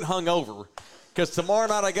can't get hungover. Because tomorrow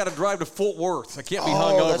night I got to drive to Fort Worth. I can't be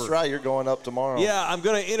hungover. Oh, that's right. You're going up tomorrow. Yeah, I'm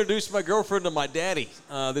going to introduce my girlfriend to my daddy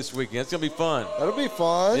this weekend. It's going to be fun. That'll be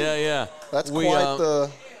fun. Yeah. That's quite the...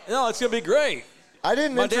 No, it's going to be great. I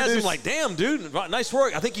didn't my introduce... dad's been like, damn, dude, nice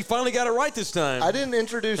work. I think you finally got it right this time. I didn't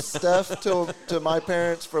introduce Steph to my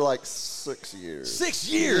parents for like 6 years. 6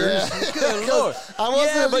 years? Yeah. Good Lord. I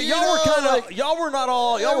wasn't, yeah, but y'all were kind of, like, y'all were not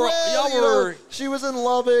all, y'all well, were. She was in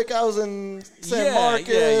Lubbock. I was in San Marcos.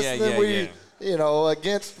 Then we... You know,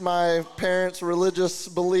 against my parents' religious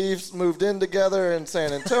beliefs, moved in together in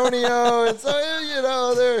San Antonio. And so, you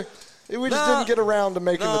know, we just didn't get around to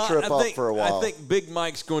making the trip up for a while. I think Big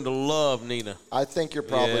Mike's going to love Nina. I think you're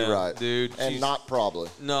probably right. Dude. And not probably.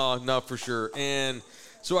 No, for sure. And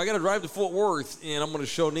so I got to drive to Fort Worth, and I'm going to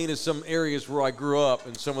show Nina some areas where I grew up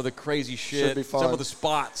and some of the crazy shit. Should be fun. Some of the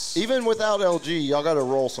spots. Even without LG, y'all got to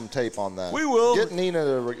roll some tape on that. We will. Get Nina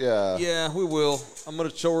to, Yeah, we will. I'm going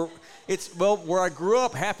to show her. Where I grew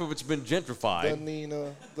up, half of it's been gentrified. The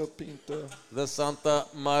Nina, the Pinta. The Santa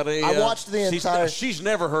Maria. I watched the entire... She's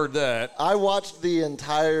never heard that. I watched the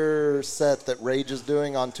entire set that Rage is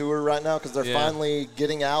doing on tour right now because they're finally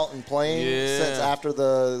getting out and playing since after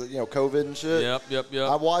the COVID and shit. Yep.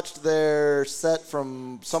 I watched their set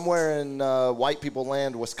from somewhere in White People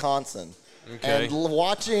Land, Wisconsin. Okay. And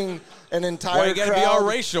watching an entire Why you got to be all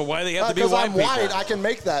racial? Why they have to be white people? Because I'm white, I can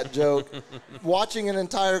make that joke. Watching an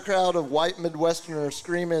entire crowd of white Midwesterners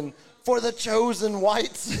screaming, "For the chosen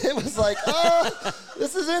whites." It was like,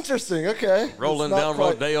 this is interesting. Okay. Rolling down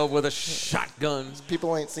Rodeo with a shotgun.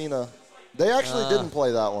 People ain't seen They actually didn't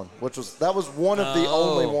play that one, that was one of the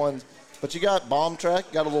only ones. But you got bomb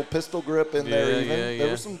track, got a little pistol grip in there even.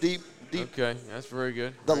 There was some deep. Okay, that's very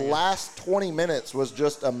good. The last 20 minutes was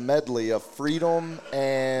just a medley of freedom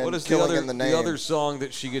and what is killing in the name. The other song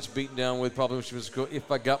that she gets beaten down with probably when she was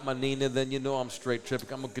 "If I got my Nina, then you know I'm straight tripping.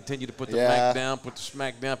 I'm gonna continue to put the Mac down, put the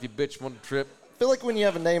smack down. If you bitch want to trip." I feel like when you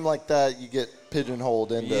have a name like that, you get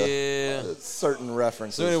pigeonholed into certain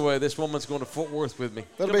references. So anyway, this woman's going to Fort Worth with me.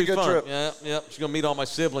 That'll be a good fun. trip. Yeah. She's gonna meet all my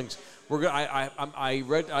siblings.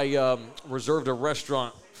 I reserved a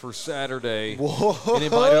restaurant for Saturday and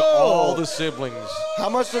invited all the siblings. How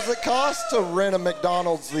much does it cost to rent a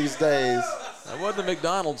McDonald's these days? That wasn't a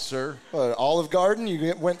McDonald's, sir. What, Olive Garden?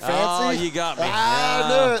 You went fancy? Oh, you got me. I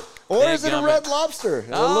knew it. Or is it a Red Lobster?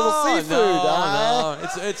 A little seafood? No.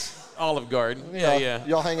 It's Olive Garden. Yeah.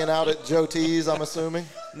 Y'all hanging out at Joe T's, I'm assuming?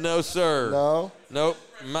 No, sir. No? Nope.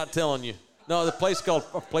 I'm not telling you. No, a place called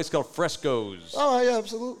Fresco's. Oh, yeah,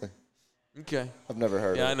 absolutely. Okay. I've never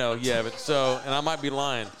heard of it. Yeah, I know. Yeah, but and I might be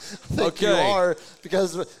lying. I think you are,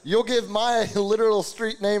 because you'll give my literal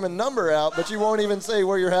street name and number out, but you won't even say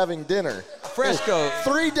where you're having dinner. Fresco.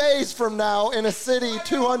 3 days from now in a city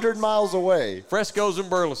 200 miles away. Fresco's in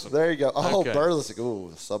Burleson. There you go. Oh, okay. Burleson.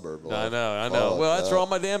 Ooh, the suburb. I know. Well, that's where all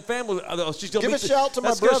my damn family. She's gonna give a shout to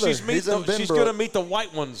my brother. He's in she's going to meet the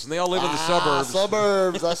white ones, and they all live in the suburbs.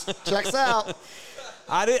 Suburbs. That checks out.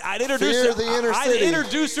 I'd introduce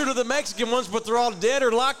her to the Mexican ones, but they're all dead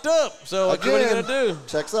or locked up. So what are you going to do?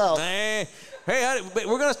 Checks out. Hey,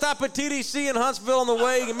 we're going to stop at TDC in Huntsville on the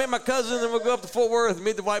way. You can meet my cousin, and then we'll go up to Fort Worth and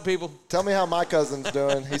meet the white people. Tell me how my cousin's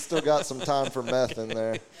doing. He's still got some time for meth in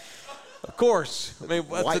there. Of course. I mean,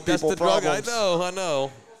 that's the drug. I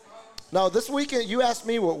know. No, this weekend, you asked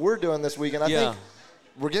me what we're doing this weekend. I think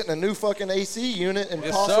we're getting a new fucking AC unit and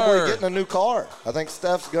possibly getting a new car. I think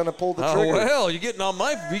Steph's gonna pull the trigger. Oh well, you're getting on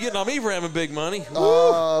me for having big money.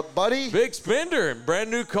 Buddy. Big spender,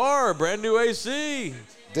 brand new car, brand new AC.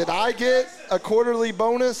 Did I get a quarterly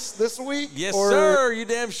bonus this week? Yes, sir. You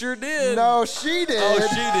damn sure did. No, she did. Oh,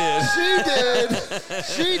 she did.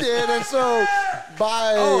 She did. And so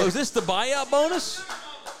by... Oh, is this the buyout bonus?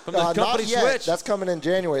 from the company not yet. switch? That's coming in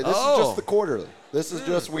January. This is just the quarterly. This is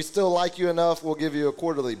just, we still like you enough, we'll give you a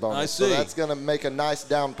quarterly bonus. I So see. that's going to make a nice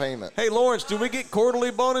down payment. Hey, Lawrence, do we get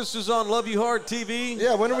quarterly bonuses on Love You Hard TV?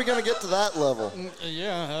 Yeah, when are we going to get to that level?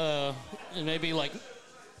 Maybe like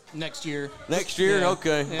next year. Next year? Yeah.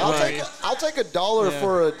 Okay. Yeah. I'll take $1 Yeah.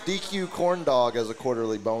 for a DQ corn dog as a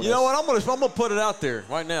quarterly bonus. You know what? I'm gonna put it out there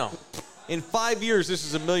right now. In 5 years, this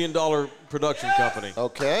is $1 million production company.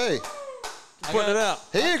 Okay. I'm putting it out.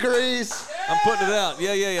 He agrees. I'm putting it out.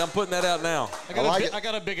 Yeah. I'm putting that out now. I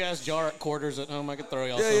got a big ass jar at Quarters at home. I could throw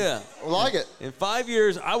y'all some. Yeah. I like it. In 5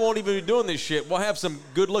 years, I won't even be doing this shit. We'll have some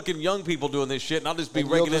good-looking young people doing this shit, and I'll just be And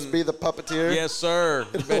you'll raking just in. be the puppeteer? Yes, sir.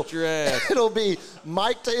 Bet your ass. It'll be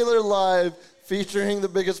Mike Taylor live featuring the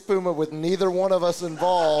Biggest Puma with neither one of us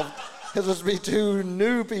involved. It'll just be two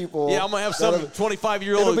new people. Yeah, I'm gonna have some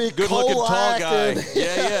 25-year-old it'll be good-looking tall Kolak guy. and-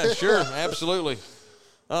 Yeah, sure, absolutely.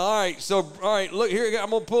 All right, look here. I'm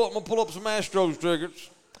gonna pull up some Astros tickets.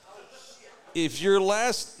 If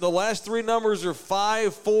the last three numbers are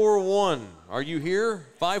 541, are you here?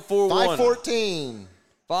 541. 514.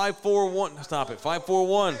 541. Stop it.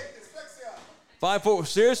 541. 54.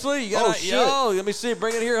 Seriously? You got Oh, shit. Yo, let me see.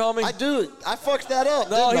 Bring it here, homie. I fucked that up.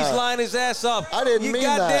 No, didn't he's I? lying his ass off. I didn't you mean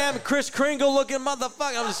goddamn that. Chris Kringle looking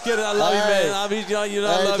motherfucker. I'm just kidding. I love Hey. you, man. I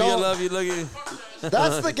Hey, love you. Look at you.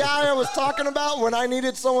 That's the guy I was talking about when I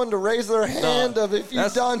needed someone to raise their hand of if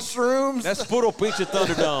you've done shrooms. That's Puro Pinche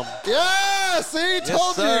Thunderdome. Yeah, see,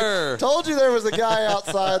 sir. told you there was a guy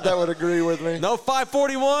outside that would agree with me. No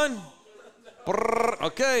 541? Brrr,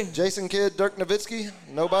 okay. Jason Kidd, Dirk Nowitzki,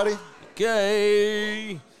 nobody?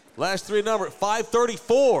 Okay. Last three numbers,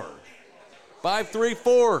 534.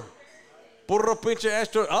 534. Puro Pinche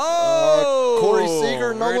Astro. Oh! Corey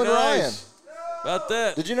Seager, very Nolan Ryan. nice. About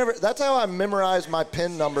that. Did you never? That's how I memorized my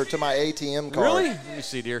PIN number to my ATM card. Really? Let me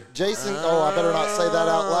see, dear. Jason, I better not say that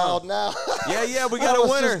out loud now. Yeah, we I got a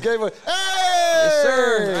almost winner. just gave Hey! Yes,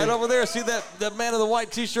 sir. Right over there. See that man in the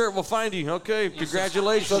white T-shirt will find you. Okay,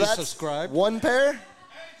 congratulations. So that's subscribe. one pair?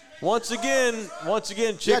 Once again,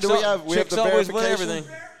 chicks, do we have chicks the always win verification?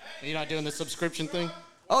 everything. You're not doing the subscription thing?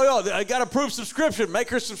 Oh, yeah, I got a proof subscription. Make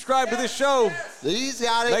her subscribe to this show. These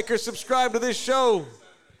got it. Make her subscribe to this show.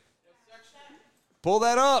 Pull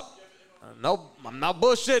that up. No, I'm not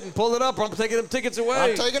bullshitting. Pull it up or I'm taking them tickets away.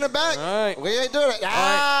 I'm taking it back. All right. We ain't doing it. All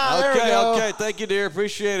right. There we go. Okay. Thank you, dear.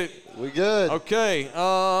 Appreciate it. We good. Okay.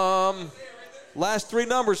 Last three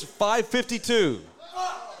numbers, 552.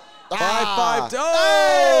 552.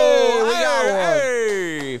 Hey, we got one.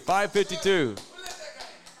 Hey, 552.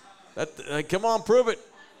 Come on, prove it.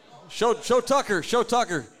 Show Tucker.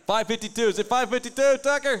 552. Is it 552,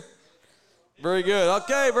 Tucker? Very good.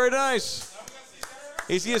 Okay, very nice.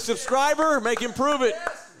 Is he a subscriber? Make him prove it.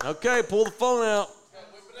 Okay, pull the phone out.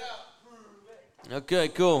 Okay,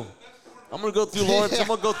 cool. I'm gonna go through Lawrence. I'm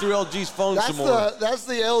gonna go through LG's phone some more. That's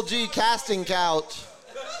the LG casting couch.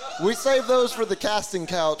 We save those for the casting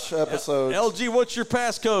couch episode. LG, what's your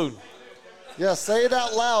passcode? Yeah, say it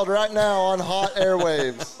out loud right now on hot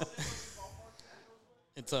airwaves.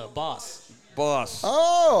 It's a boss. Boss.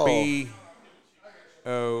 Oh.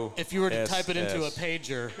 B-O. If you were to type it into a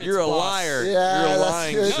pager, it's You're a boss. liar. Yeah, You're that's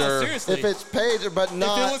lying, good. No, sir. seriously. If it's pager, but If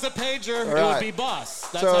not. it was a pager, it Right. would be boss.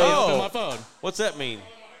 That's So- how you Oh. open my phone. What's that mean?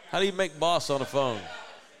 How do you make boss on a phone?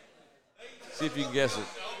 See if you can guess it.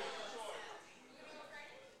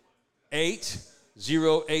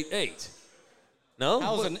 8088. No?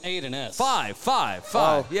 How's an 8 and S? 5.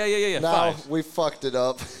 Oh. Yeah. Now 5. we fucked it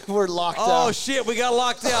up. We're locked Oh, out. shit, we got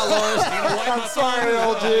locked out, Lawrence. I'm sorry,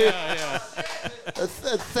 LG.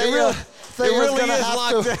 Thea's really gonna is have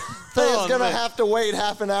locked to. down. Thea's Oh, gonna man. have to wait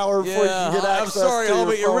half an hour before you can get I'm access sorry, to your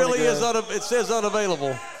homie. It phone really again. is. It says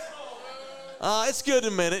unavailable. It's good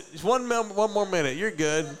in a minute. Just one more minute. You're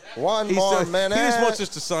good. One more minute. He just wants us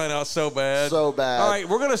to sign out so bad. So bad. All right,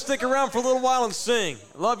 we're gonna stick around for a little while and sing.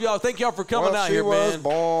 Love y'all. Thank y'all for coming Well, out she here, was man.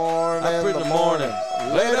 born Up in the morning.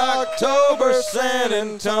 Late October, San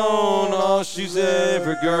Antone. Oh, she's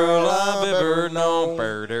every girl I've ever known.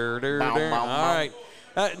 All right.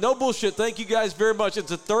 No bullshit. Thank you guys very much.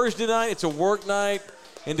 It's a Thursday night. It's a work night.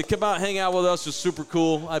 And to come out and hang out with us is super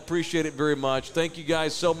cool. I appreciate it very much. Thank you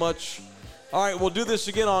guys so much. All right, we'll do this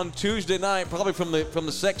again on Tuesday night, probably from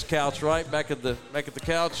the sex couch, right? Back at the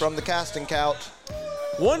couch. From the casting couch.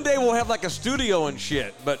 One day we'll have like a studio and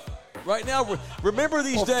shit, but right now, remember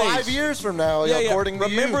these days. 5 years from now, according to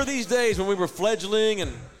Remember you. these days when we were fledgling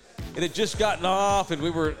and it had just gotten off and we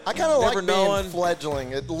were I kind of never like knowing. being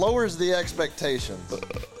fledgling. It lowers the expectations.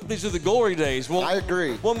 These are the glory days. Well, I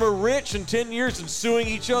agree. When we're rich in 10 years and suing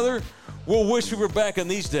each other, We'll wish we were back in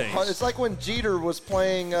these days. It's like when Jeter was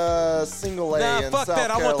playing single A Nah, in fuck South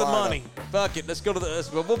that. I Carolina. want the money. Fuck it. Let's go to the.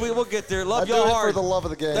 We'll get there. Love I do y'all it hard. for the love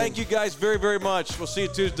of the game. Thank you guys very, very much. We'll see you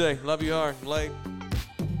Tuesday. Love you hard. Late.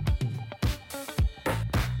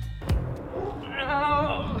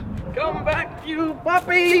 Come back, you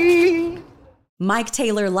puppy! Mike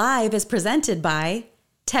Taylor Live is presented by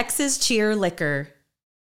Texas Cheer Liquor.